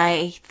 but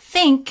I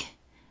think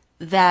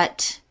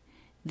that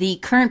the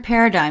current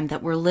paradigm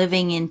that we're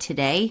living in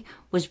today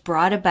was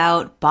brought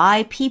about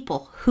by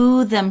people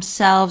who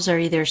themselves are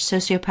either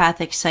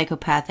sociopathic,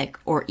 psychopathic,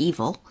 or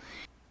evil.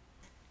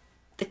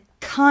 The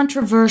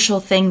controversial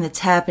thing that's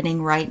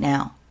happening right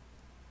now,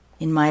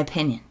 in my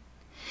opinion,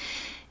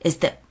 is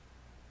that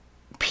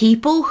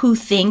people who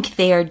think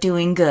they are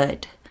doing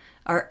good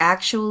are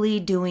actually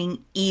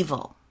doing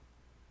evil.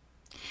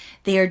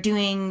 They are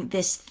doing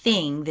this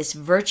thing, this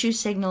virtue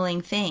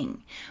signaling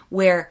thing,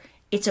 where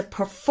it's a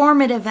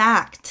performative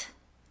act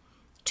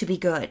to be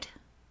good.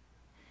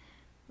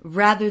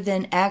 rather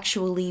than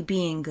actually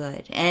being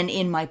good. And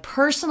in my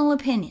personal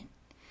opinion,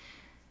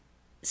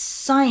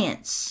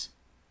 science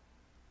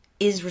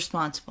is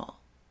responsible.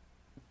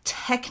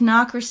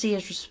 Technocracy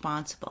is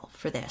responsible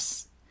for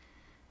this.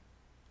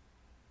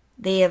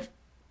 They have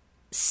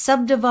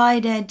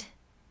subdivided,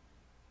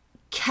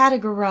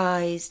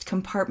 categorized,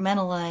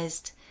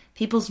 compartmentalized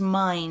people's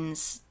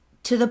minds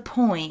to the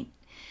point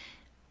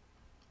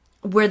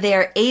where they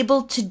are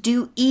able to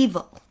do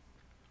evil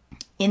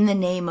in the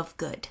name of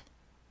good.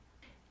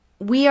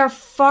 We are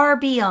far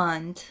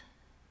beyond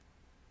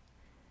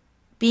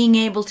being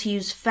able to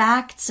use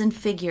facts and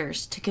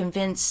figures to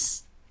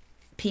convince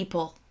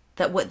people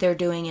that what they're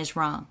doing is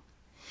wrong.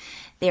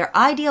 They are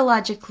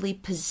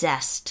ideologically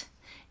possessed,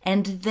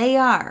 and they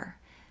are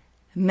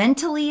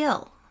mentally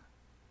ill.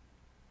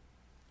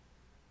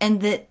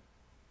 And that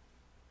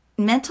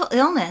mental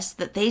illness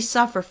that they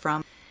suffer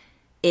from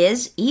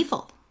is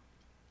evil.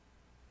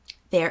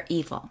 They're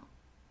evil.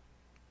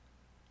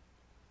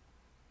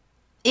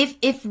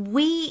 If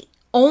we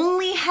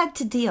only had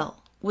to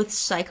deal with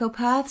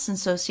psychopaths and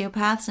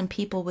sociopaths and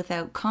people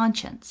without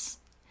conscience,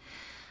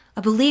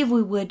 I believe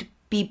we would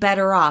be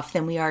better off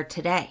than we are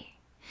today,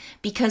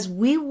 because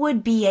we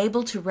would be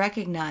able to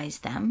recognize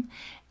them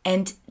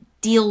and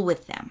deal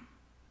with them.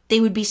 They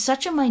would be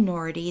such a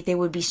minority, they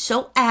would be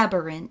so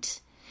aberrant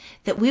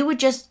that we would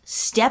just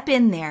step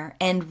in there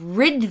and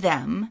rid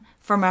them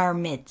from our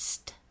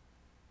midst.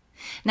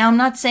 Now, I'm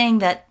not saying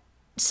that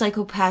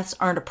psychopaths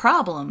aren't a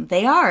problem.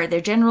 They are.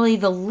 They're generally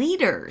the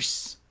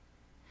leaders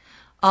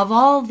of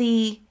all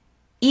the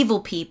evil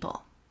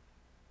people.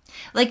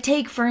 Like,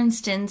 take, for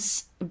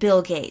instance,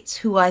 Bill Gates,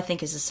 who I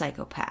think is a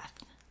psychopath.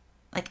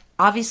 Like,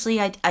 obviously,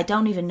 I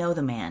don't even know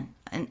the man.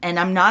 And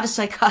I'm not a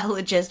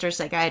psychologist or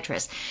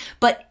psychiatrist.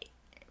 But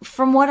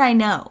from what I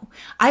know,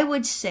 I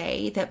would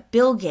say that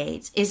Bill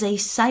Gates is a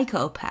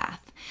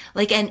psychopath.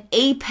 Like an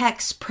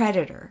apex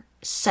predator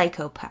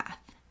psychopath.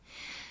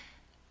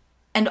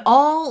 And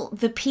all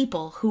the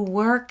people who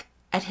work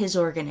at his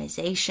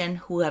organization,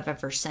 who have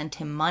ever sent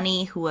him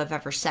money, who have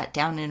ever sat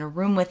down in a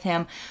room with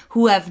him,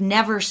 who have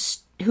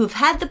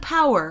had the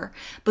power,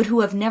 but who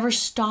have never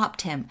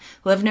stopped him,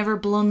 who have never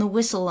blown the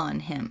whistle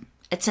on him,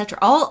 etc.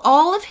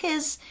 All of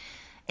his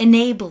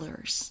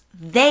enablers,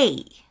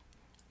 they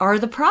are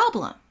the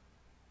problem.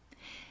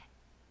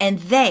 And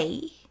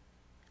they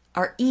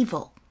are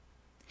evil.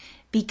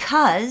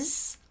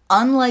 Because,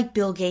 unlike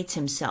Bill Gates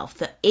himself,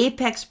 the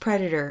apex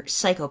predator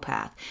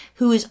psychopath,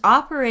 who is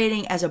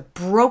operating as a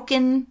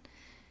broken,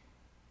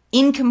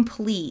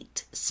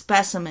 incomplete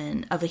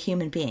specimen of a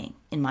human being,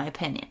 in my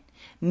opinion,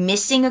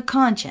 missing a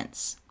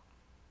conscience,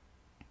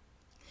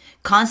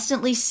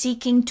 constantly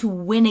seeking to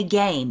win a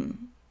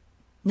game,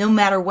 no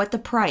matter what the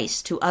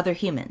price to other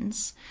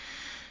humans.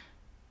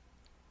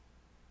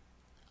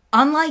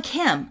 Unlike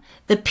him,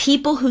 the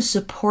people who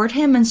support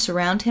him and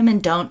surround him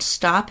and don't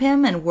stop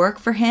him and work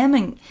for him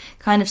and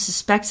kind of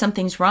suspect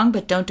something's wrong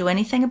but don't do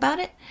anything about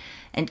it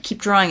and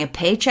keep drawing a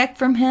paycheck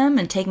from him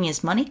and taking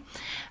his money,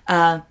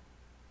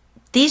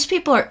 these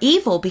people are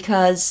evil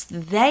because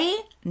they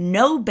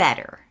know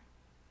better.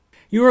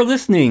 You are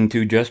listening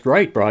to Just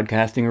Right,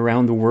 broadcasting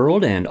around the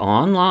world and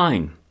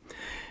online.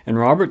 And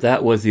Robert,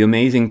 that was the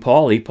amazing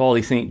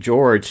Polly St.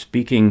 George,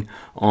 speaking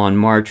on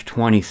March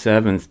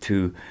 27th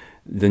to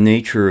the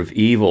nature of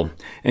evil.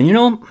 And you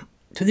know,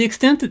 to the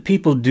extent that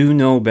people do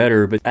know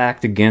better but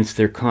act against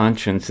their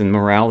conscience and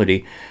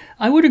morality,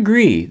 I would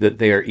agree that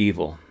they are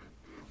evil.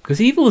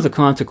 Because evil is a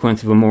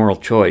consequence of a moral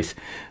choice.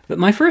 But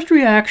my first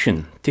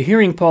reaction to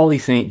hearing Polly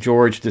St.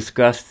 George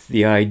discuss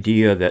the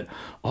idea that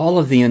all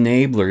of the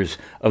enablers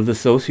of the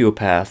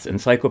sociopaths and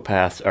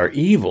psychopaths are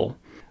evil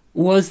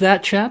was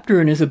that chapter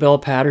in Isabel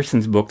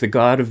Patterson's book, The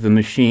God of the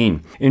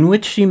Machine, in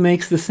which she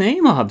makes the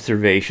same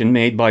observation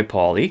made by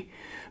Polly,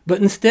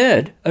 but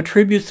instead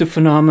attributes the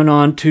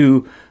phenomenon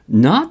to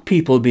not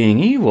people being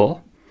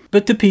evil,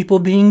 but to people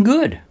being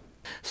good.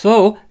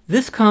 So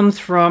this comes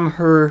from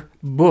her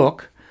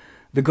book,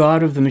 The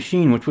God of the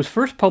Machine, which was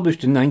first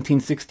published in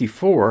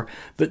 1964,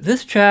 but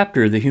this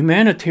chapter, The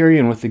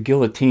Humanitarian with the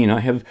Guillotine,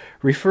 I have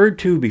referred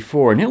to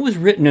before, and it was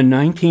written in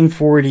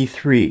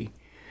 1943.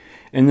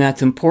 And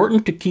that's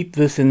important to keep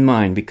this in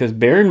mind, because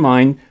bear in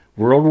mind,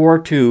 World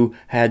War II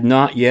had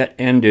not yet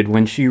ended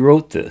when she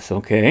wrote this,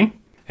 okay?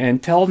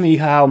 And tell me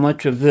how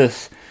much of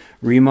this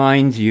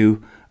reminds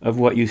you of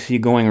what you see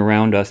going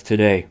around us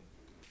today.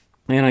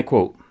 And I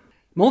quote,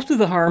 "Most of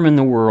the harm in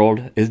the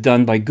world is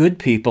done by good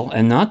people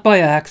and not by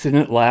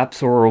accident,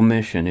 lapse, or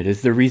omission. It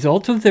is the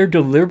result of their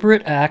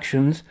deliberate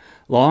actions,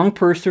 long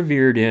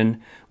persevered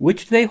in,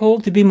 which they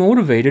hold to be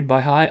motivated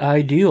by high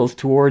ideals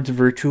towards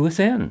virtuous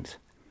ends.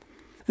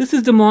 This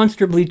is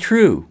demonstrably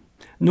true,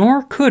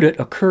 nor could it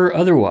occur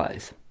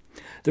otherwise.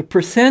 The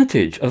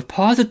percentage of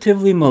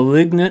positively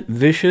malignant,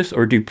 vicious,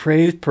 or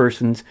depraved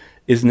persons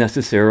is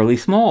necessarily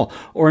small,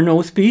 or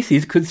no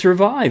species could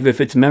survive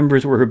if its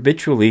members were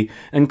habitually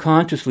and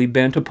consciously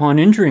bent upon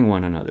injuring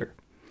one another.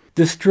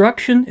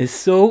 Destruction is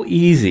so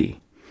easy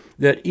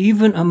that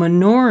even a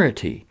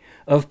minority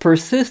of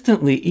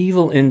persistently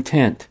evil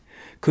intent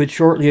could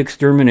shortly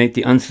exterminate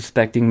the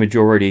unsuspecting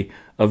majority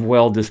of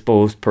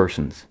well-disposed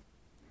persons.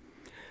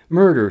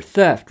 Murder,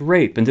 theft,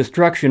 rape, and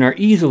destruction are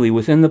easily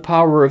within the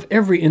power of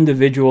every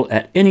individual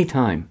at any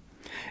time.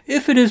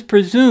 If it is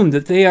presumed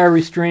that they are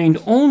restrained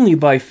only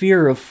by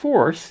fear of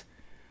force,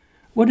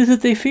 what is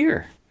it they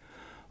fear?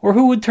 Or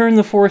who would turn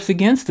the force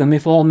against them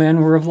if all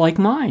men were of like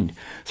mind?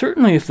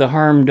 Certainly if the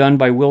harm done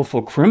by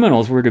willful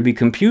criminals were to be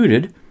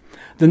computed,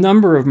 the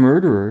number of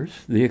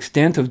murderers, the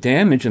extent of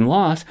damage and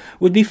loss,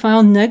 would be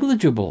found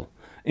negligible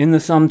in the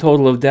sum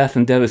total of death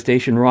and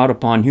devastation wrought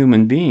upon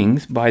human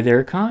beings by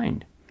their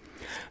kind.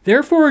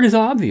 Therefore it is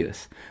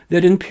obvious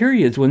that in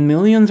periods when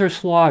millions are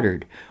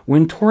slaughtered,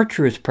 when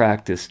torture is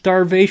practiced,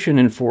 starvation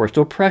enforced,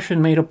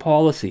 oppression made a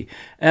policy,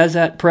 as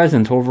at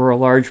present over a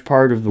large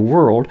part of the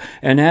world,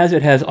 and as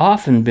it has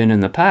often been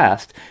in the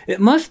past, it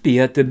must be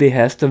at the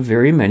behest of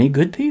very many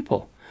good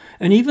people,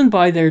 and even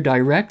by their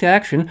direct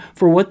action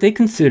for what they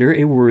consider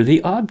a worthy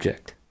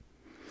object.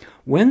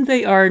 When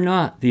they are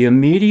not the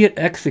immediate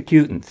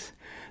executants,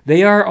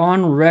 they are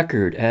on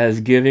record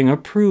as giving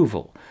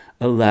approval,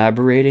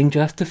 elaborating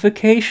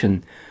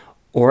justification,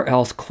 or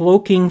else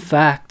cloaking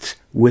facts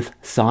with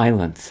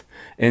silence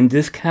and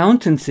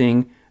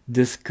discountencing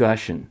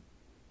discussion.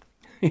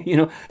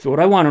 So what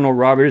I want to know,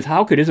 Robert, is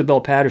how could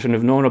Isabel Patterson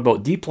have known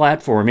about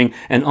deplatforming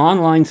and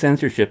online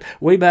censorship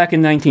way back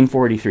in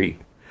 1943?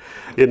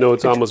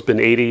 It's almost been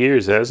 80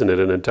 years, hasn't it?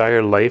 An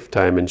entire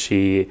lifetime, and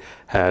she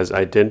has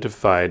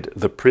identified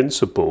the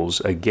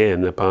principles,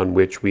 again, upon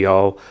which we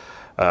all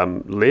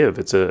live.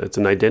 It's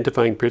an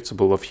identifying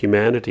principle of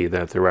humanity,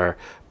 that there are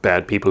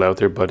bad people out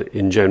there, but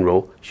in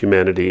general,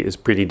 humanity is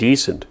pretty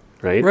decent,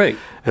 right? Right.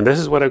 And this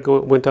is what I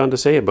went on to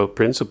say about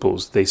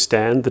principles. They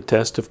stand the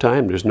test of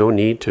time. There's no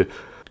need to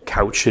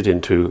couch it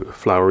into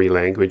flowery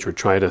language or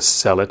try to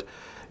sell it,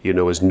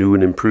 as new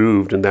and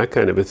improved and that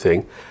kind of a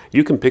thing.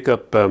 You can pick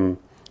up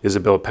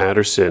Isabel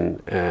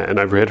Patterson,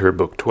 and I've read her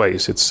book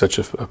twice. It's such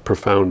a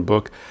profound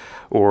book.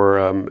 Or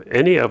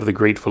any of the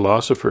great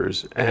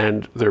philosophers,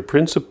 and their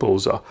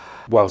principles,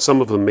 while some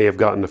of them may have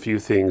gotten a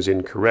few things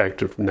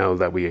incorrect, now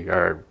that we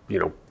are,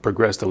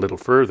 progressed a little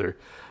further,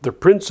 their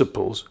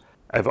principles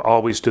have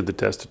always stood the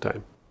test of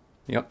time.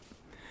 Yep.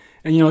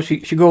 And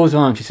she goes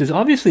on, she says,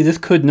 obviously this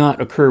could not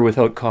occur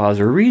without cause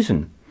or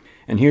reason.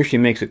 And here she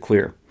makes it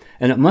clear.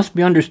 And it must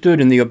be understood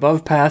in the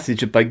above passage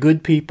that by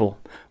good people,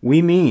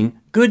 we mean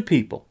good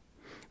people.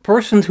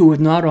 Persons who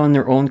would not on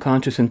their own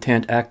conscious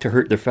intent act to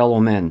hurt their fellow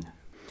men.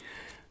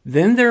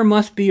 Then there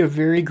must be a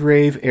very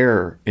grave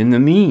error in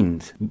the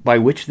means by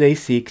which they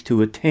seek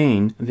to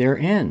attain their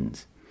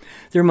ends.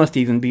 There must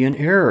even be an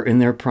error in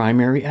their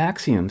primary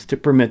axioms to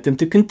permit them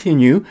to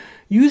continue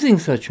using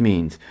such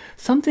means.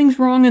 Something's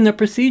wrong in the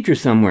procedure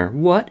somewhere.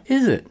 What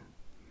is it?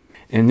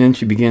 And then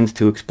she begins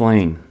to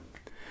explain.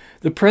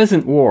 The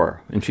present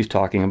war, and she's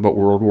talking about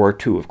World War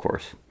II, of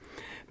course,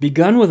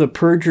 begun with a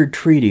perjured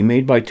treaty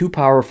made by two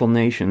powerful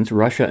nations,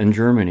 Russia and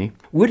Germany,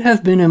 would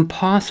have been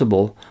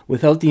impossible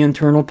without the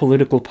internal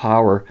political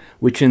power,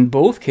 which in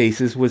both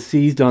cases was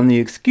seized on the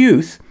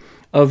excuse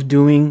of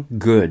doing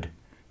good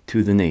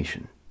to the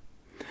nation.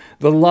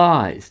 The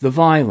lies, the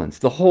violence,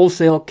 the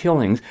wholesale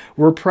killings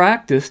were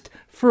practiced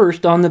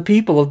first on the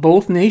people of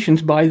both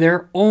nations by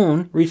their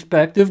own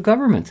respective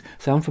governments.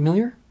 Sound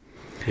familiar?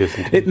 Yes,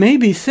 indeed. It may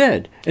be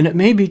said, and it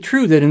may be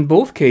true, that in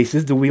both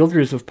cases the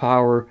wielders of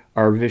power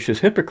are vicious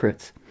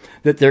hypocrites,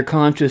 that their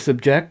conscious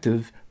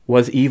objective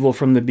was evil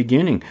from the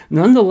beginning.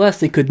 Nonetheless,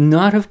 they could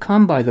not have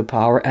come by the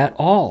power at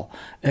all,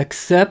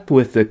 except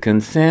with the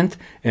consent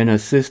and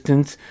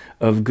assistance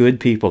of good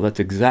people. That's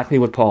exactly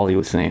what Pauly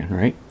was saying,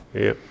 right?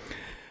 Yep.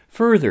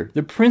 Further,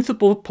 the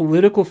principal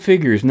political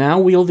figures now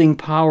wielding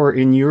power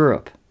in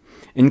Europe,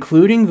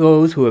 including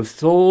those who have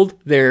sold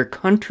their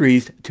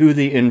countries to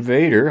the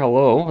invader,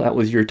 hello, that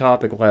was your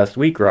topic last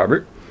week,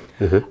 Robert,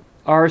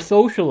 are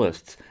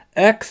socialists,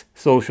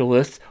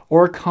 ex-socialists,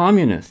 or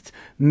communists,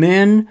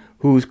 men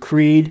whose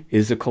creed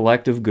is the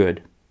collective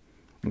good.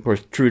 Of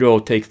course, Trudeau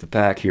takes the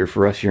pack here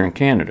for us here in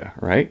Canada,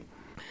 right?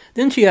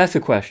 Then she asks a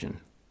question.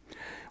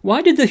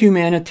 Why did the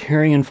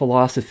humanitarian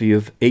philosophy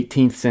of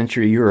 18th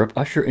century Europe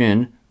usher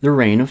in the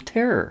reign of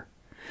terror?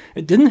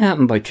 It didn't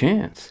happen by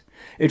chance.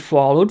 It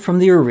followed from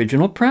the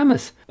original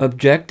premise,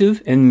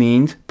 objective and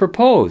means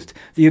proposed.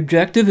 The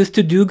objective is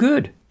to do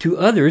good to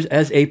others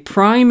as a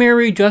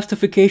primary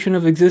justification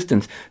of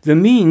existence. The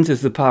means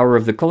is the power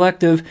of the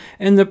collective,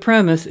 and the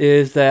premise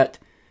is that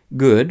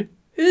good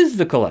is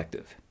the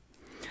collective.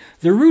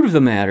 The root of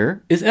the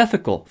matter is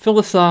ethical,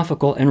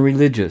 philosophical, and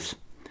religious,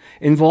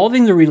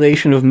 involving the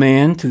relation of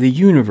man to the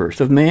universe,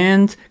 of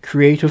man's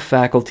creative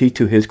faculty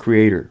to his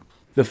creator.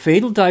 The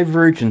fatal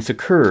divergence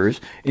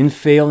occurs in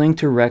failing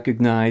to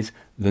recognize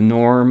the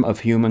norm of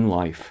human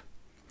life.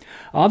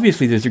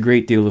 Obviously, there's a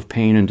great deal of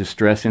pain and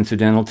distress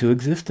incidental to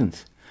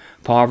existence.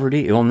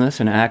 Poverty, illness,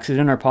 and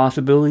accident are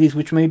possibilities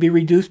which may be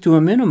reduced to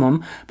a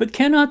minimum, but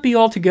cannot be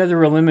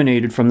altogether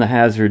eliminated from the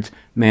hazards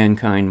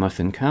mankind must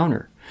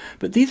encounter.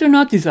 But these are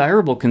not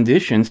desirable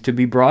conditions to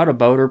be brought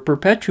about or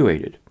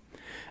perpetuated.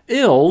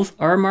 ills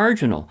are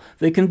marginal.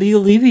 They can be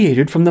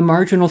alleviated from the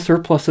marginal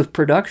surplus of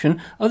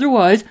production.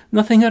 Otherwise,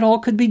 nothing at all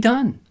could be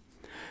done.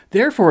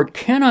 Therefore, it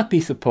cannot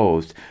be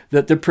supposed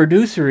that the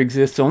producer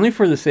exists only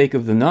for the sake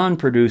of the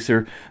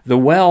non-producer, the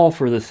well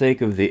for the sake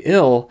of the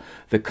ill,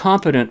 the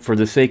competent for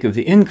the sake of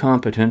the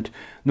incompetent,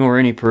 nor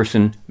any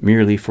person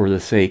merely for the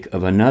sake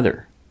of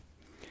another.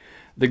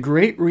 The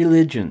great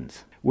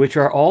religions, which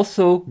are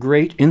also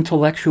great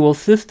intellectual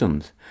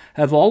systems,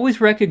 have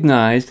always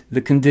recognized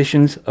the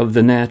conditions of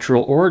the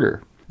natural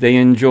order. They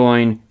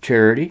enjoin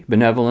charity,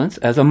 benevolence,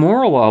 as a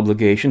moral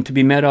obligation to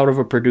be met out of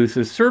a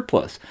producer's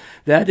surplus.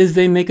 That is,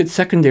 they make it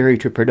secondary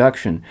to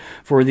production,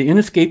 for the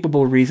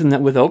inescapable reason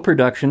that without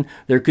production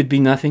there could be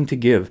nothing to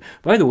give.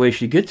 By the way,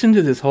 she gets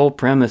into this whole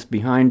premise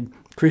behind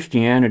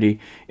Christianity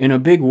in a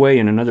big way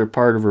in another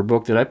part of her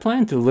book that I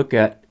plan to look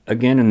at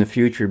again in the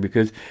future,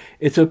 because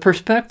it's a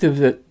perspective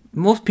that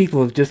most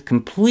people have just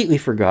completely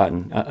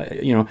forgotten.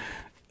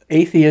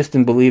 Atheist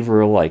and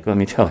believer alike, let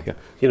me tell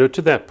you.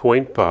 To that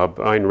point, Bob,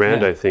 Ayn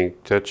Rand, I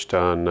think, touched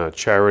on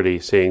charity,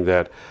 saying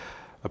that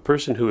a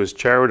person who is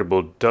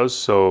charitable does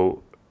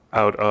so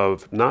out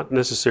of not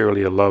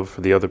necessarily a love for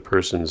the other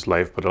person's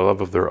life, but a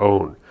love of their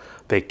own.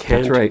 They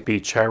can't be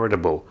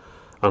charitable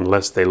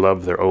unless they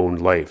love their own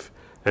life.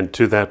 And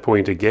to that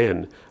point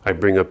again, I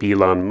bring up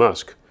Elon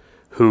Musk,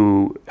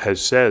 who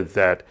has said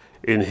that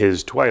in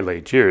his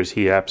twilight years,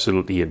 he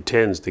absolutely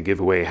intends to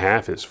give away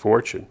half his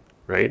fortune,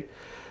 right?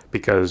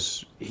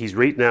 Because he's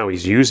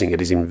using it,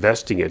 he's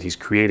investing it, he's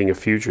creating a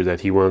future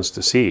that he wants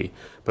to see.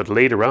 But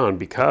later on,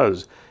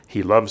 because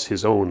he loves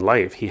his own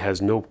life, he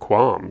has no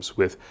qualms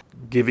with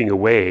giving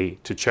away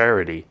to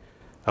charity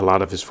a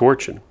lot of his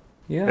fortune.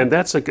 Yeah. And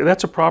that's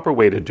a proper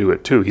way to do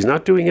it too. He's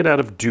not doing it out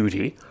of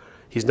duty.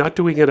 He's not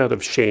doing it out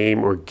of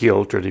shame or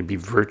guilt or to be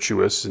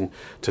virtuous and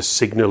to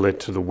signal it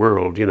to the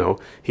world,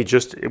 He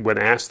just, when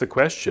asked the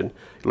question,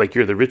 like,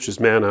 you're the richest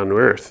man on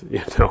earth,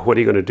 what are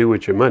you going to do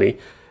with your money?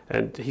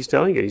 And he's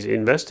telling it, he's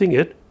investing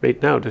it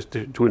right now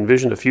to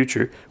envision a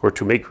future, or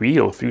to make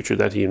real a future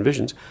that he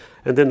envisions.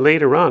 And then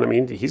later on,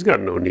 he's got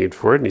no need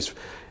for it, and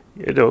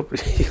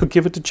he'll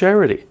give it to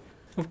charity.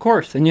 Of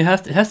course, and it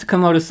has to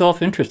come out of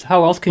self-interest.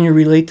 How else can you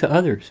relate to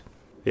others?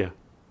 Yeah.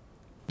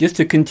 Just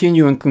to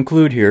continue and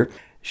conclude here,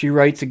 she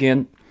writes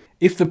again,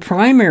 if the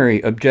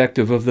primary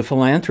objective of the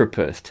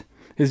philanthropist,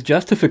 his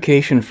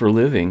justification for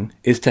living,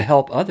 is to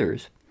help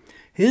others,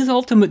 his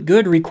ultimate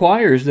good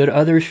requires that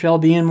others shall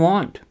be in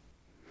want.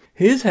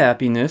 His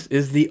happiness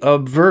is the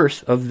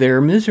obverse of their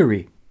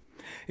misery.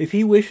 If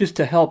he wishes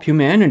to help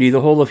humanity,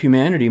 the whole of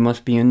humanity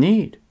must be in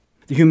need.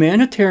 The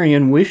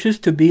humanitarian wishes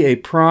to be a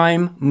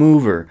prime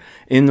mover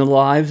in the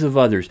lives of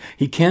others.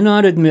 He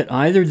cannot admit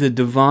either the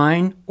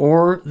divine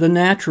or the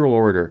natural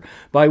order,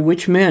 by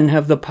which men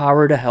have the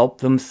power to help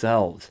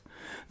themselves.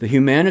 The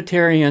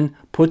humanitarian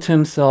puts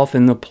himself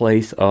in the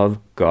place of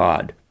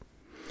God.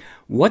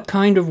 What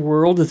kind of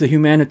world does the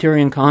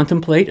humanitarian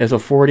contemplate as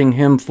affording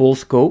him full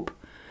scope?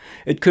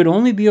 It could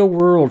only be a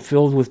world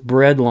filled with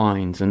bread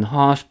lines and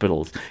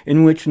hospitals,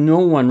 in which no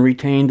one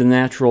retained the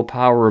natural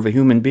power of a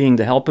human being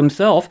to help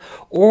himself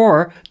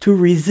or to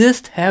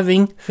resist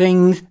having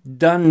things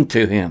done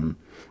to him.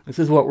 This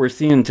is what we're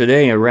seeing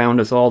today around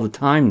us all the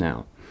time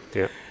now.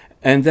 Yeah.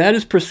 And that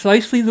is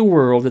precisely the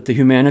world that the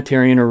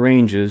humanitarian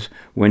arranges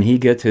when he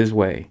gets his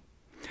way.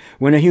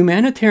 When a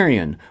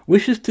humanitarian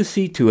wishes to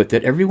see to it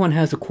that everyone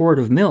has a quart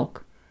of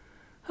milk,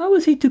 how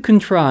is he to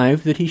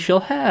contrive that he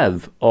shall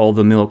have all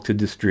the milk to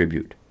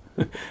distribute?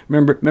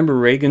 Remember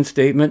Reagan's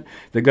statement?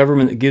 The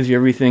government that gives you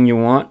everything you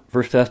want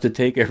first has to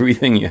take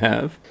everything you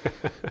have.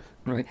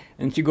 Right?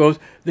 And she goes,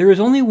 there is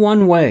only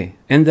one way,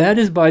 and that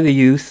is by the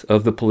use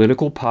of the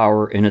political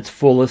power in its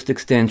fullest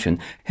extension.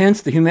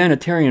 Hence, the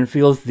humanitarian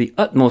feels the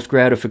utmost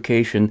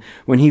gratification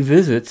when he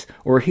visits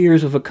or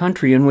hears of a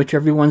country in which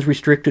everyone's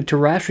restricted to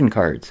ration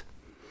cards.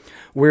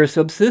 Where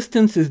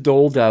subsistence is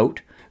doled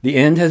out, the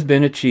end has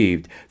been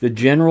achieved, the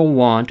general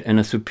want and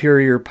a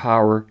superior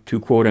power to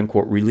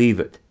quote-unquote relieve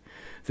it.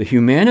 The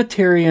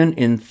humanitarian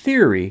in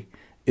theory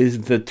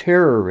is the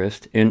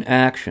terrorist in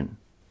action.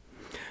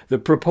 The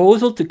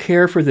proposal to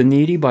care for the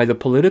needy by the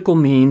political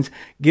means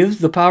gives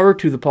the power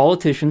to the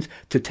politicians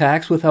to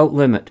tax without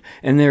limit,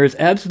 and there is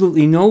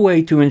absolutely no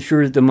way to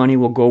ensure that the money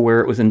will go where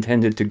it was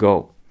intended to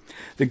go.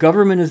 The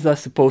government is thus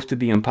supposed to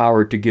be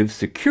empowered to give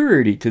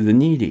security to the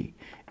needy.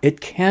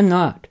 It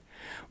cannot.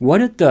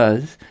 What it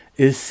does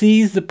is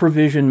seize the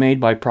provision made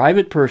by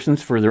private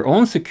persons for their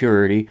own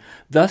security,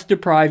 thus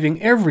depriving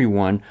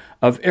everyone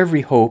of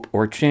every hope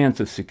or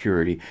chance of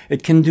security.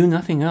 It can do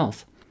nothing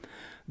else.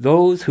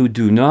 Those who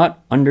do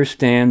not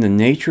understand the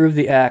nature of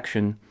the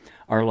action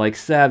are like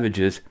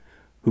savages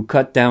who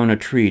cut down a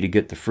tree to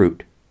get the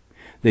fruit.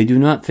 They do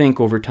not think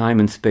over time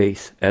and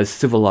space as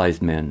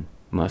civilized men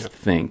must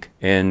think.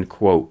 End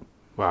quote.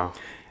 Wow.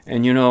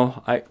 And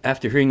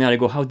after hearing that, I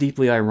go, how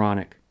deeply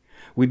ironic.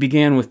 We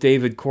began with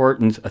David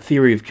Korten's A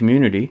Theory of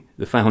Community,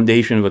 the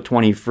foundation of a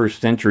 21st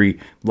century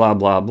blah,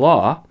 blah,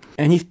 blah,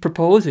 and he's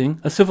proposing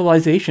a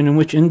civilization in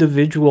which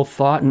individual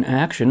thought and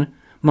action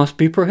must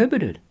be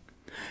prohibited.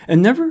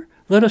 And nevertheless,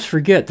 let us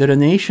forget that a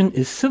nation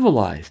is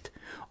civilized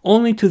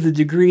only to the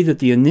degree that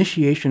the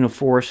initiation of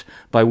force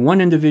by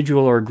one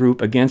individual or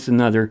group against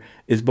another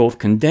is both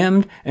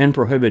condemned and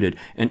prohibited.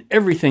 And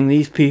everything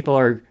these people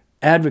are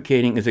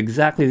advocating is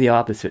exactly the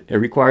opposite. It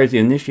requires the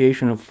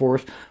initiation of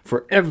force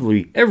for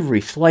every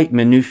slight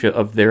minutia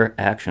of their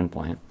action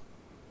plan.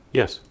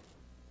 Yes.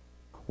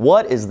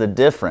 What is the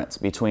difference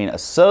between a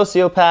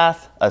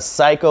sociopath, a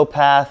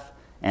psychopath,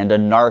 and a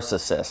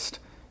narcissist?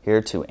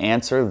 Here to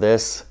answer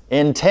this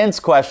intense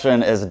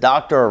question is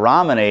Dr.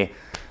 Ramani.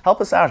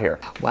 Help us out here.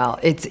 Well,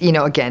 it's,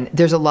 again,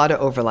 there's a lot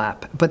of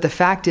overlap. But the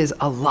fact is,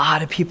 a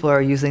lot of people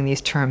are using these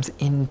terms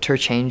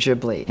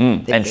interchangeably.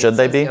 And should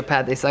they be?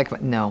 Sociopath, they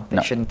psychopath. No,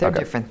 they shouldn't. They're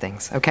different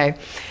things, okay?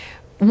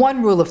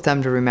 One rule of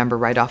thumb to remember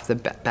right off the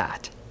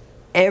bat.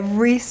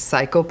 Every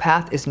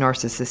psychopath is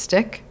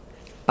narcissistic,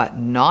 but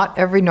not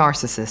every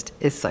narcissist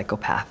is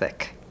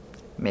psychopathic.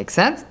 Make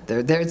sense?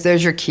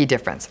 There's your key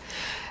difference.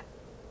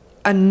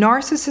 A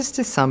narcissist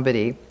is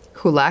somebody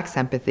who lacks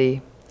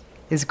empathy,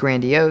 is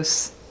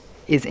grandiose,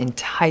 is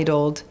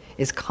entitled,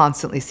 is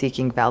constantly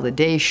seeking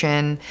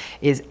validation,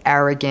 is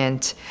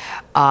arrogant.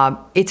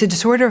 It's a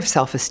disorder of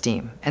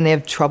self-esteem, and they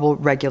have trouble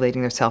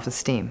regulating their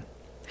self-esteem.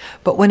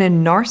 But when a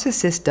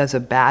narcissist does a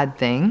bad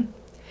thing,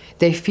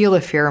 they feel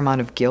a fair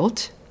amount of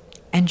guilt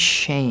and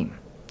shame.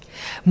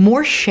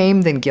 More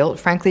shame than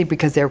guilt, frankly,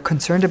 because they're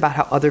concerned about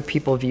how other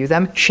people view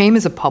them. Shame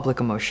is a public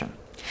emotion.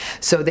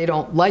 So they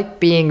don't like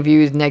being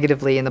viewed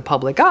negatively in the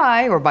public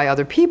eye or by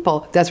other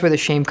people. That's where the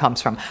shame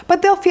comes from.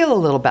 But they'll feel a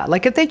little bad.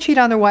 Like if they cheat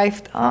on their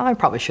wife, I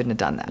probably shouldn't have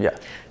done that. Yeah.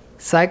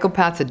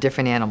 Psychopath's a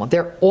different animal.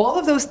 They're all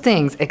of those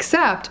things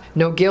except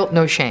no guilt,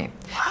 no shame.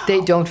 Wow.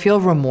 They don't feel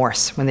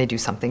remorse when they do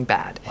something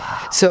bad.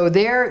 Wow. So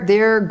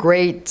they're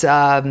great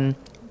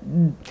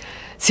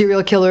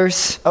serial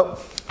killers.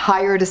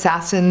 Hired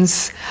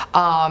assassins,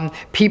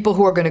 people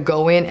who are going to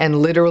go in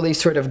and literally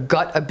sort of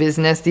gut a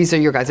business. These are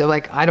your guys. They're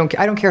like, I don't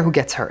care who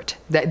gets hurt.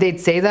 They'd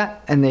say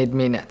that and they'd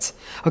mean it.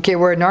 Okay,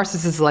 where a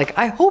narcissist is like,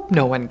 I hope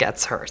no one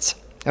gets hurt.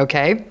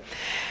 Okay?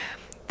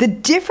 The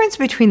difference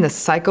between the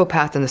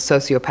psychopath and the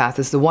sociopath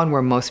is the one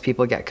where most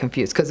people get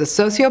confused, because the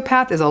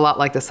sociopath is a lot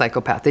like the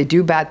psychopath. They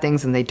do bad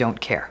things and they don't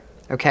care.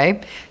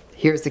 Okay?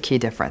 Here's the key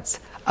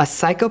difference. A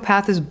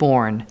psychopath is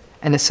born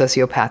and a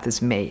sociopath is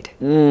made.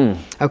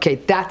 Okay,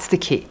 that's the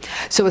key.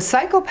 So a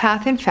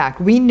psychopath, in fact,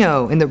 we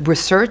know in the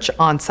research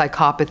on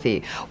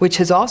psychopathy, which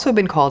has also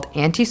been called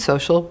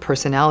antisocial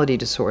personality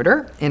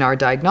disorder in our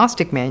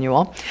diagnostic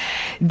manual,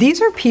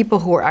 these are people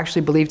who are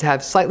actually believed to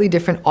have slightly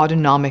different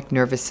autonomic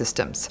nervous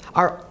systems.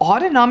 Our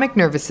autonomic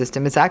nervous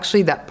system is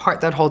actually that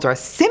part that holds our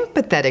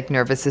sympathetic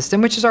nervous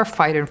system, which is our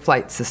fight and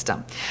flight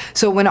system.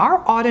 So when our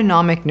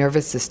autonomic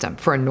nervous system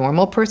for a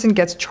normal person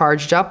gets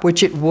charged up,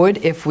 which it would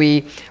if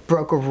we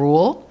broke a rule,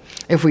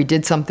 if we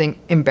did something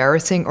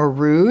embarrassing or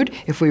rude,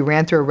 if we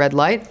ran through a red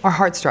light, our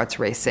heart starts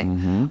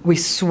racing. We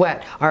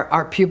sweat,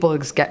 our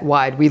pupils get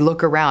wide, we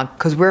look around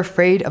because we're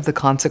afraid of the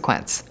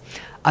consequence.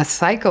 A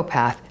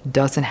psychopath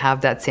doesn't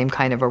have that same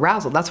kind of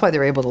arousal. That's why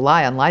they're able to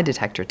lie on lie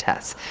detector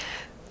tests.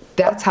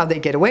 That's how they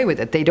get away with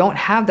it. They don't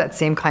have that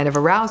same kind of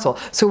arousal.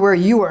 So where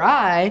you or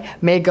I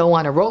may go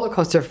on a roller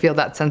coaster, feel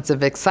that sense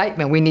of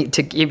excitement, we need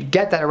to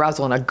get that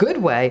arousal in a good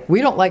way. We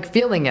don't like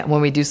feeling it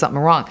when we do something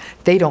wrong.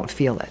 They don't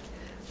feel it.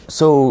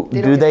 So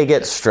do they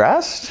get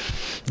stressed?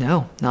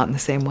 No, not in the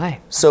same way.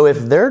 So if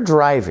they're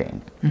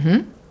driving,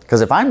 because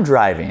if I'm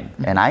driving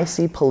and I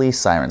see police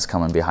sirens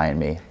coming behind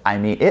me, I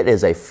mean, it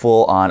is a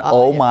full-on,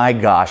 my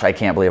gosh, I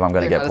can't believe I'm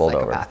going to get pulled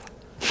over.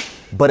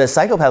 But a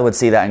psychopath would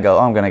see that and go,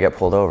 I'm going to get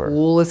pulled over.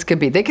 Well, this could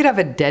be. They could have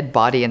a dead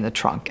body in the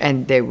trunk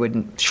and they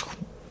wouldn't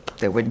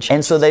change.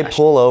 And so they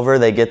pull over,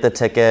 they get the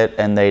ticket,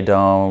 and they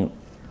don't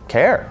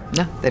care.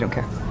 No, they don't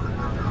care.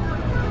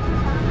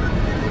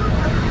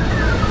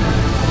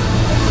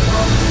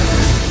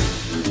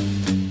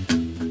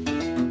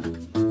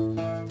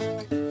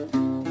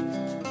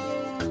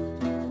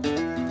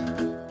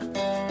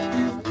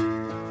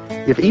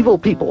 If evil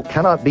people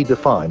cannot be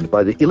defined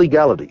by the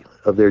illegality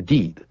of their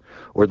deed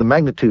or the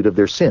magnitude of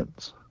their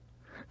sins,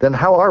 then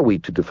how are we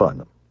to define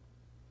them?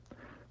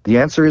 The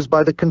answer is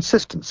by the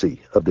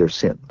consistency of their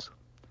sins.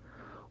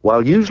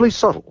 While usually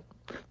subtle,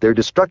 their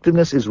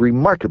destructiveness is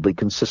remarkably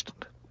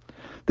consistent.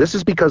 This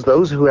is because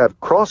those who have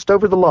crossed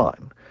over the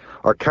line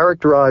are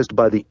characterized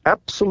by the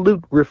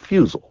absolute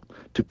refusal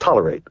to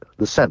tolerate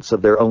the sense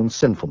of their own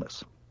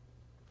sinfulness.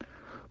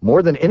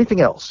 More than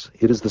anything else,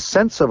 it is the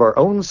sense of our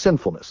own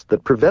sinfulness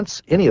that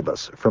prevents any of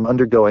us from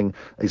undergoing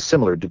a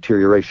similar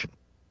deterioration.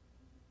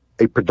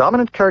 A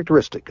predominant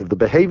characteristic of the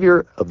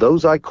behavior of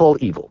those I call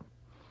evil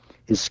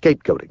is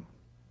scapegoating.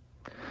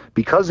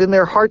 Because in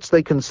their hearts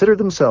they consider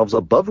themselves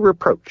above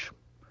reproach,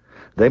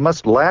 they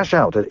must lash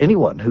out at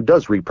anyone who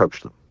does reproach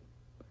them.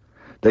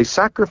 They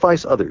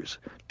sacrifice others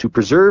to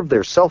preserve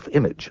their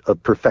self-image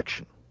of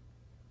perfection.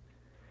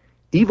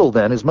 Evil,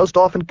 then, is most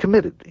often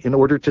committed in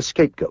order to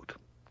scapegoat.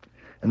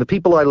 And the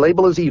people I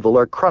label as evil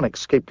are chronic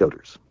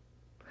scapegoaters.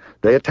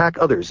 They attack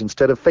others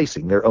instead of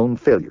facing their own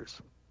failures.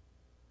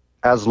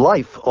 As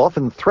life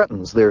often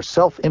threatens their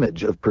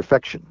self-image of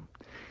perfection,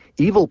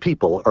 Evil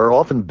people are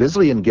often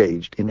busily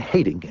engaged in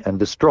hating and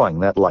destroying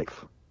that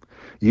life,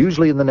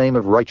 usually in the name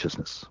of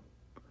righteousness.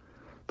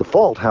 The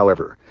fault,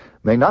 however,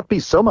 may not be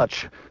so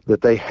much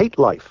that they hate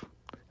life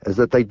as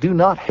that they do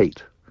not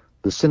hate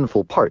the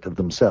sinful part of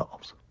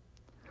themselves.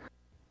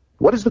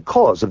 What is the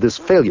cause of this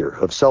failure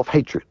of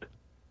self-hatred?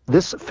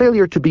 This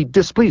failure to be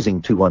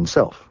displeasing to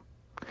oneself,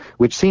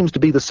 which seems to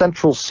be the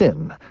central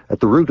sin at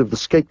the root of the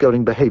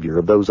scapegoating behavior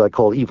of those I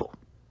call evil.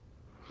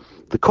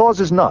 The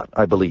cause is not,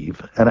 I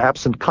believe, an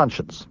absent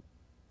conscience.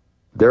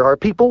 There are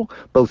people,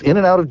 both in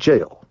and out of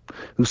jail,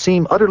 who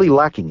seem utterly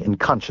lacking in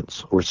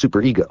conscience or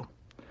superego.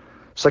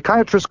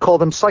 Psychiatrists call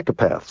them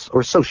psychopaths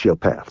or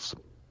sociopaths.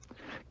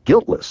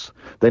 Guiltless,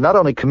 they not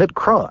only commit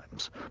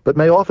crimes, but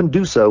may often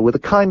do so with a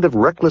kind of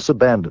reckless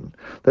abandon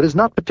that is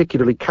not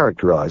particularly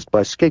characterized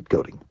by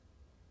scapegoating.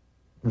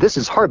 This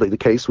is hardly the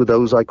case with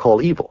those I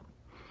call evil.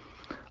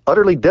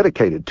 Utterly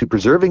dedicated to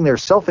preserving their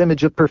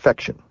self-image of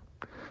perfection,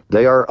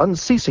 they are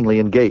unceasingly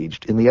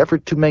engaged in the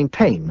effort to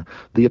maintain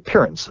the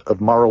appearance of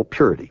moral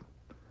purity.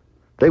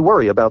 They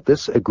worry about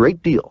this a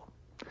great deal.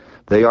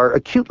 They are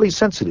acutely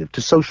sensitive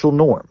to social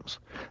norms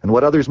and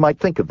what others might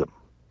think of them.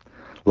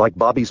 Like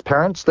Bobby's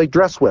parents, they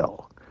dress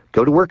well,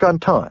 go to work on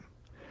time,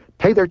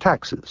 pay their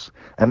taxes,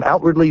 and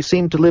outwardly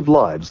seem to live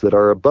lives that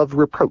are above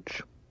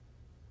reproach.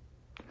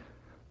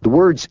 The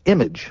words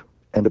image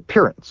and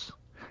appearance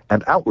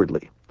and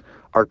outwardly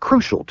are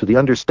crucial to the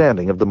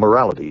understanding of the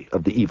morality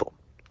of the evil.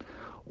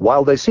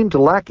 While they seem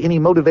to lack any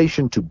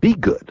motivation to be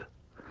good,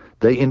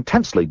 they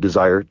intensely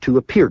desire to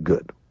appear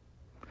good.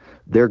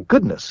 Their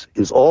goodness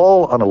is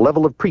all on a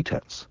level of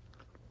pretense.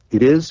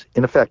 It is,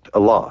 in effect, a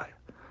lie.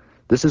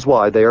 This is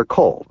why they are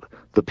called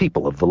the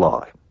people of the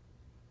lie.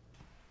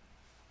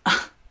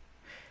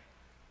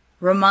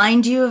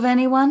 Remind you of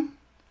anyone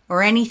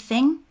or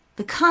anything?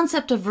 The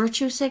concept of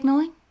virtue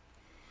signaling?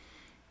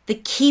 The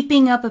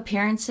keeping up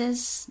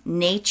appearances,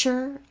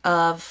 nature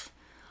of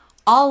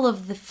all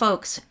of the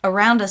folks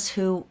around us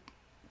who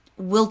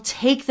will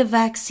take the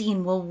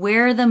vaccine, will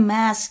wear the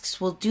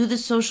masks, will do the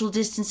social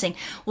distancing,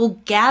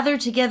 will gather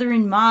together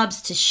in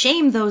mobs to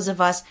shame those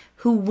of us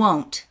who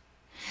won't.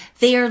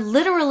 They are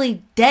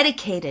literally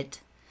dedicated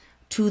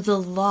to the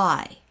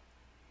lie.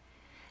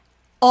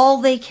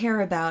 All they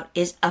care about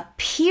is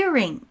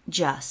appearing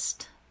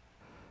just.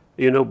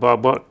 You know,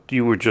 Bob, what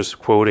you were just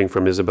quoting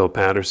from Isabel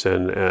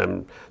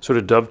Patterson sort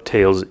of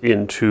dovetails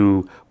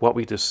into what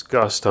we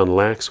discussed on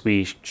last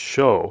week's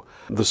show,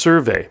 the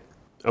survey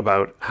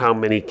about how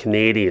many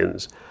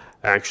Canadians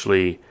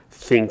actually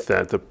think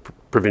that the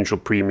provincial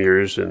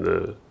premiers and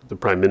the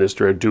Prime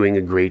Minister are doing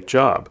a great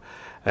job,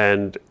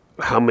 and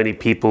how many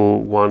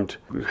people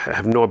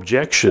have no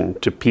objection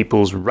to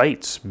people's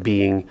rights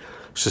being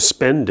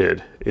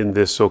suspended in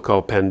this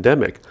so-called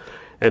pandemic.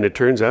 And it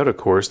turns out, of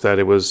course, that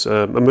it was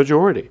a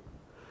majority.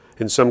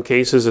 In some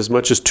cases, as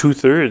much as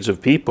 2/3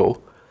 of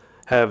people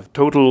have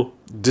total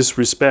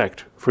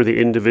disrespect for the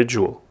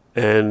individual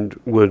and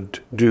would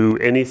do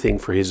anything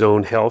for his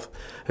own health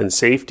and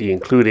safety,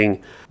 including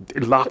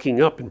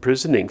locking up,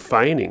 imprisoning,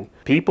 fining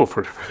people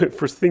for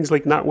things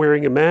like not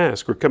wearing a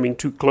mask or coming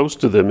too close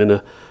to them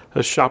in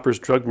a Shoppers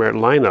Drug Mart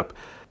lineup.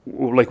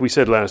 Like we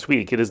said last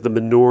week, it is the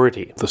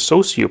minority, the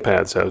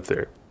sociopaths out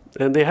there.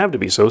 And they have to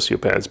be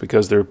sociopaths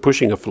because they're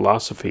pushing a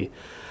philosophy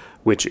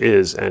which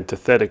is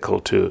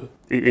antithetical to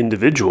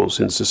individuals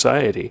in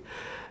society.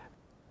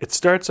 It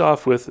starts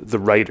off with the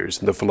writers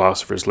and the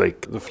philosophers,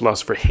 like the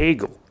philosopher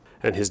Hegel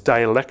and his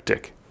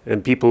dialectic.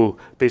 And people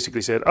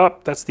basically said,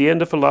 that's the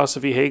end of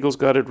philosophy. Hegel's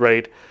got it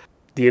right.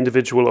 The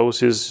individual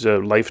owes his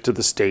life to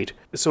the state.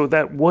 So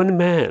that one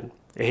man,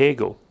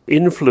 Hegel,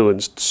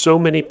 influenced so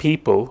many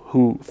people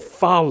who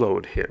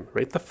followed him,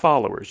 right? The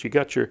followers. You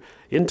got your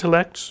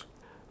intellects.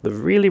 The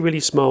really, really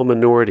small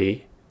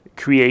minority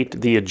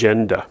create the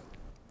agenda.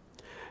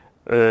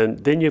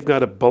 And then you've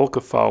got a bulk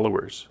of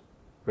followers,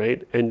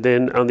 right? And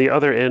then on the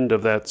other end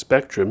of that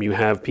spectrum, you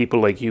have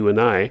people like you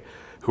and I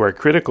who are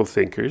critical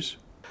thinkers.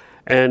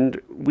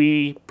 And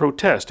we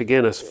protest,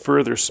 again, a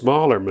further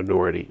smaller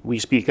minority. We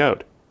speak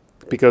out.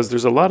 Because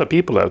there's a lot of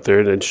people out there,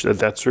 and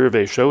that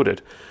survey showed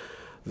it,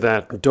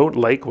 that don't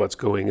like what's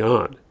going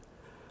on.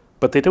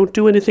 But they don't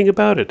do anything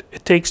about it.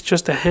 It takes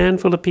just a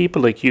handful of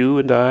people like you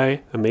and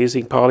I,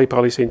 amazing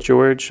Polly St.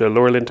 George,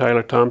 Laura Lynn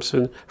Tyler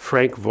Thompson,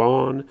 Frank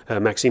Vaughan,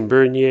 Maxime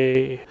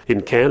Bernier,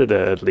 in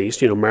Canada at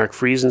least, Mark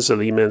Friesen,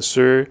 Salim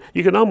Mansur.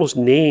 You can almost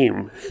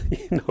name,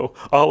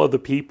 all of the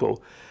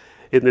people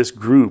in this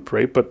group,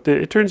 right? But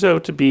it turns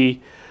out to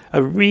be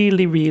a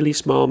really, really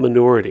small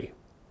minority.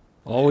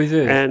 Always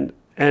is.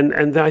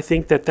 And I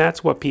think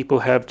that's what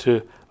people have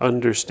to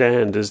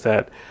understand, is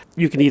that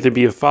you can either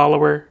be a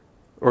follower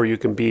or you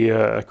can be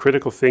a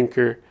critical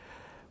thinker,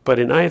 but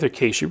in either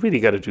case, you really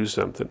got to do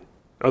something.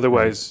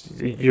 Otherwise,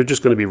 you're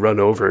just going to be run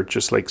over,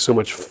 just like so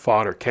much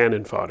fodder,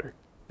 cannon fodder.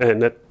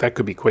 And that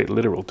could be quite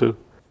literal, too.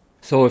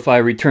 So if I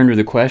return to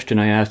the question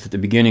I asked at the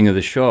beginning of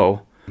the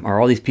show, are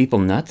all these people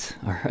nuts?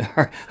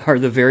 Are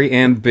the very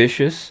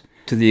ambitious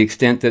to the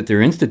extent that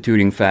they're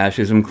instituting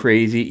fascism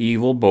crazy,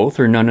 evil, both,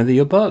 or none of the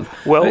above?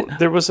 Well,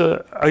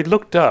 I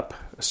looked up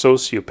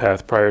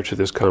sociopath prior to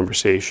this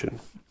conversation.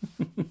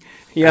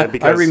 Yeah,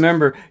 I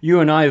remember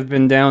you and I have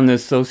been down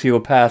this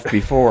sociopath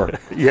before.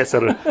 Yes, a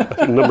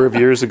number of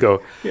years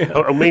ago.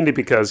 Yeah. Mainly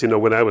because,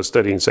 when I was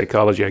studying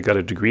psychology, I got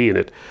a degree in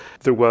it.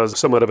 There was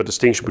somewhat of a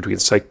distinction between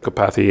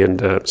psychopathy and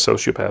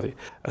sociopathy.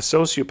 A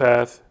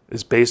sociopath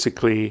is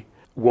basically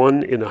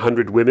 1 in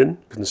 100 women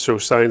can show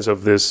signs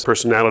of this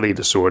personality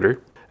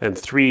disorder, and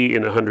 3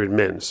 in 100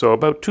 men. So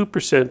about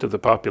 2% of the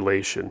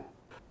population,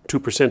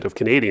 2% of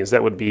Canadians,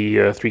 that would be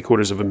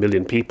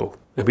 750,000 people.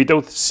 And we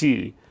don't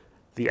see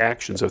the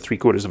actions of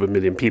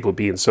 750,000 people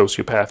being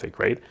sociopathic,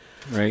 right?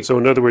 Right. So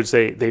in other words,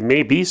 they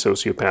may be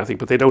sociopathic,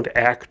 but they don't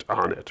act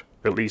on it,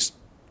 at least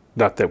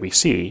not that we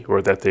see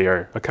or that they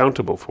are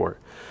accountable for.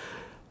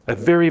 A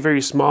very,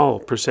 very small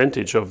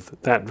percentage of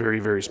that very,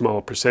 very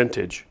small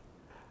percentage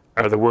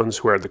are the ones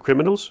who are the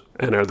criminals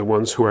and are the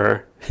ones who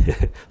are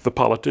the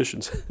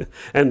politicians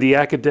and the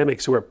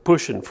academics who are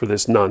pushing for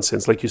this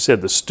nonsense. Like you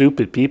said, the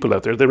stupid people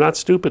out there, they're not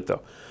stupid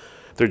though.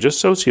 They're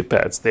just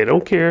sociopaths. They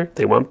don't care.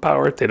 They want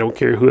power. They don't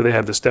care who they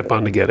have to step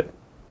on to get it.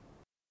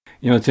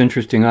 It's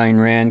interesting.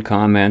 Ayn Rand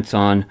comments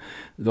on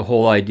the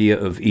whole idea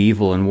of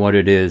evil and what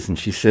it is. And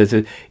she says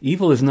that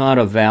evil is not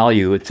a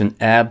value. It's an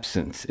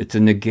absence. It's a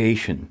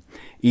negation.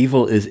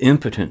 Evil is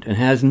impotent and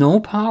has no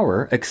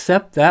power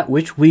except that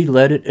which we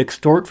let it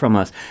extort from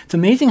us. It's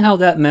amazing how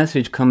that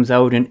message comes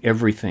out in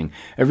everything.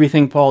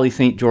 Everything Paulie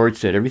St. George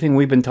said, everything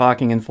we've been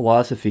talking in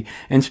philosophy.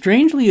 And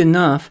strangely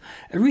enough,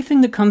 everything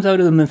that comes out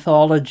of the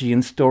mythology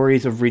and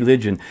stories of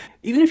religion.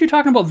 Even if you're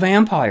talking about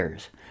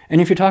vampires,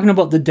 and if you're talking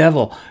about the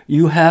devil,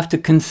 you have to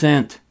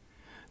consent.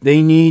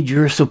 They need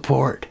your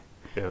support.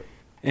 Yeah.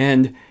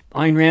 And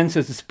Ayn Rand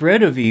says the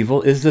spread of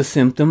evil is the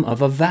symptom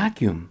of a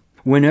vacuum.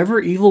 Whenever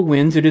evil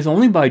wins, it is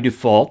only by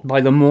default, by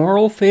the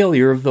moral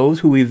failure of those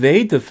who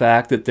evade the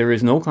fact that there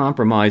is no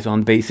compromise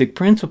on basic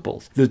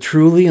principles. The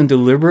truly and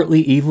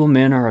deliberately evil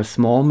men are a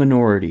small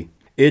minority.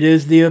 It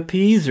is the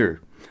appeaser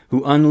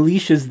who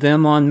unleashes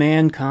them on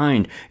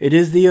mankind. It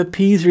is the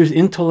appeaser's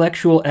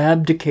intellectual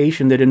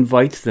abdication that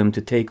invites them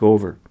to take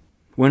over.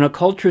 When a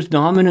culture's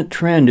dominant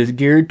trend is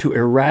geared to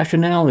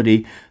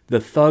irrationality,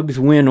 the thugs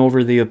win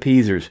over the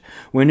appeasers.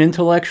 When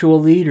intellectual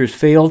leaders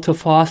fail to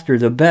foster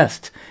the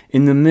best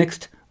in the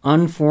mixed,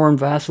 unformed,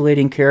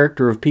 vacillating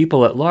character of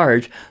people at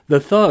large, the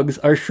thugs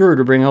are sure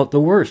to bring out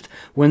the worst.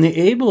 When the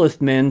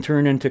ablest men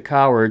turn into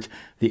cowards,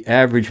 the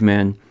average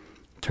men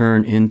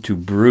turn into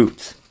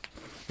brutes.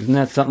 Isn't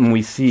that something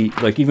we see,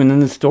 like even in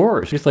the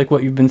stores, just like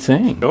what you've been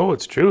saying? No,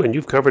 it's true, and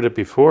you've covered it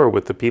before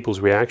with the people's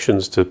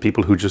reactions to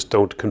people who just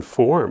don't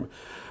conform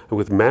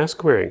with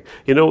mask wearing.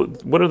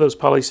 One of those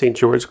Paulie St.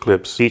 George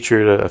clips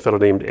featured a fellow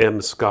named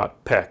M.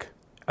 Scott Peck.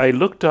 I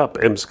looked up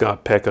M.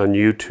 Scott Peck on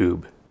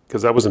YouTube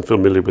because I wasn't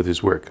familiar with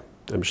his work,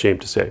 I'm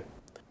ashamed to say.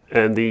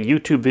 And the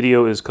YouTube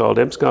video is called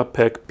M. Scott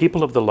Peck,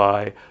 People of the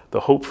Lie,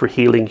 The Hope for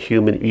Healing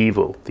Human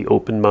Evil, The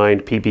Open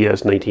Mind,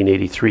 PBS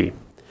 1983.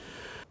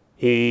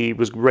 He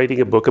was writing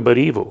a book about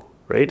evil,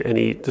 right? And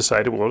he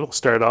decided, well, he'll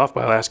start off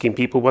by asking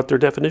people what their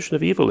definition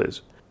of evil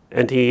is.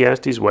 And he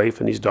asked his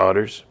wife and his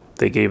daughters.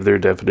 They gave their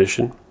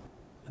definition.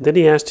 And then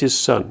he asked his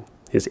son,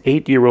 his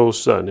 8-year-old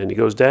son, and he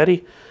goes,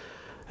 Daddy,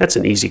 that's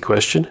an easy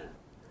question.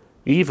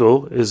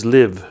 Evil is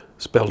live,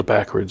 spelled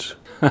backwards.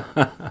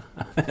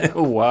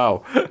 Oh,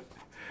 wow.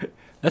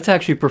 That's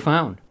actually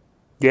profound.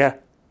 Yeah.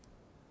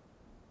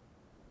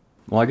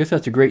 Well, I guess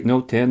that's a great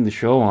note to end the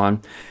show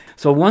on.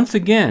 So once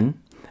again,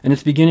 and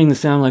it's beginning to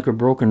sound like a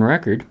broken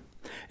record,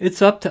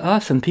 it's up to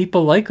us and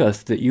people like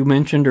us that you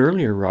mentioned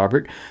earlier,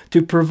 Robert,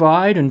 to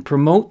provide and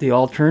promote the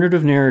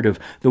alternative narrative,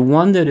 the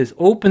one that is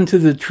open to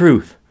the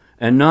truth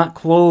and not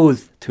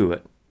closed to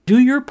it. Do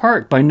your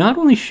part by not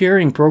only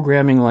sharing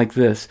programming like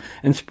this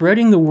and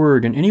spreading the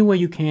word in any way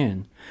you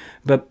can,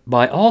 but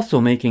by also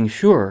making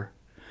sure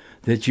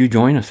that you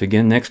join us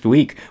again next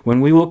week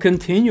when we will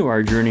continue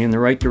our journey in the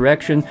right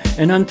direction.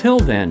 And until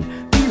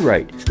then, be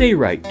right, stay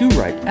right, do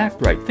right,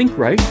 act right, think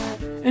right,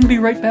 and be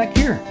right back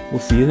here. We'll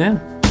see you then.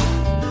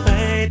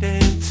 Fade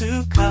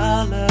into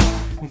color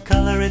and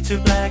color into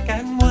black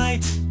and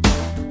white.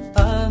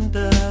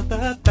 Under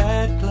the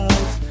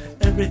bedclothes,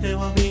 everything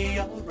will be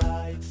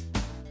alright.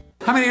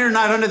 How many here are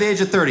not under the age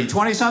of 30?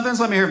 20-somethings?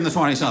 Let me hear from the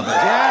 20-somethings.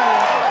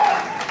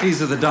 Yeah!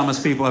 These are the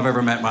dumbest people I've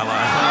ever met in my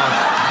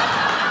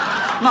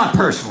life. Not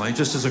personally,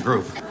 just as a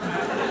group.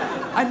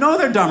 I know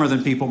they're dumber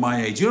than people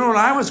my age. When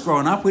I was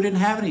growing up, we didn't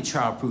have any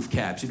childproof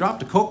caps. You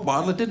dropped a Coke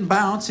bottle, it didn't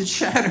bounce, it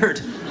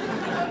shattered.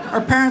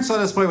 Our parents let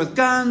us play with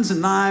guns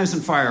and knives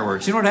and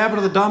fireworks. You know what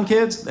happened to the dumb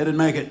kids? They didn't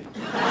make it.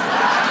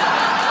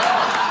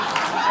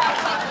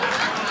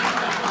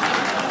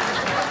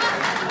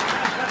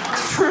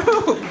 It's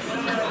true.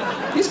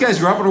 These guys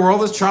grew up in a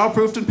world that's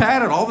childproofed and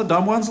padded. All the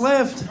dumb ones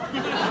lived.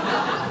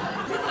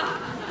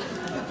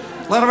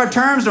 A lot of our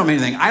terms don't mean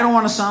anything. I don't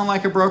want to sound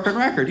like a broken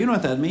record. You know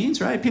what that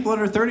means, right? People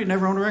under 30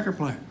 never owned a record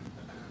player.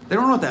 They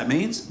don't know what that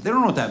means. They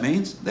don't know what that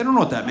means. They don't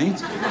know what that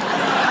means.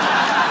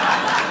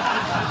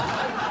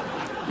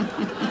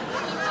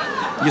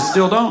 You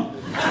still don't.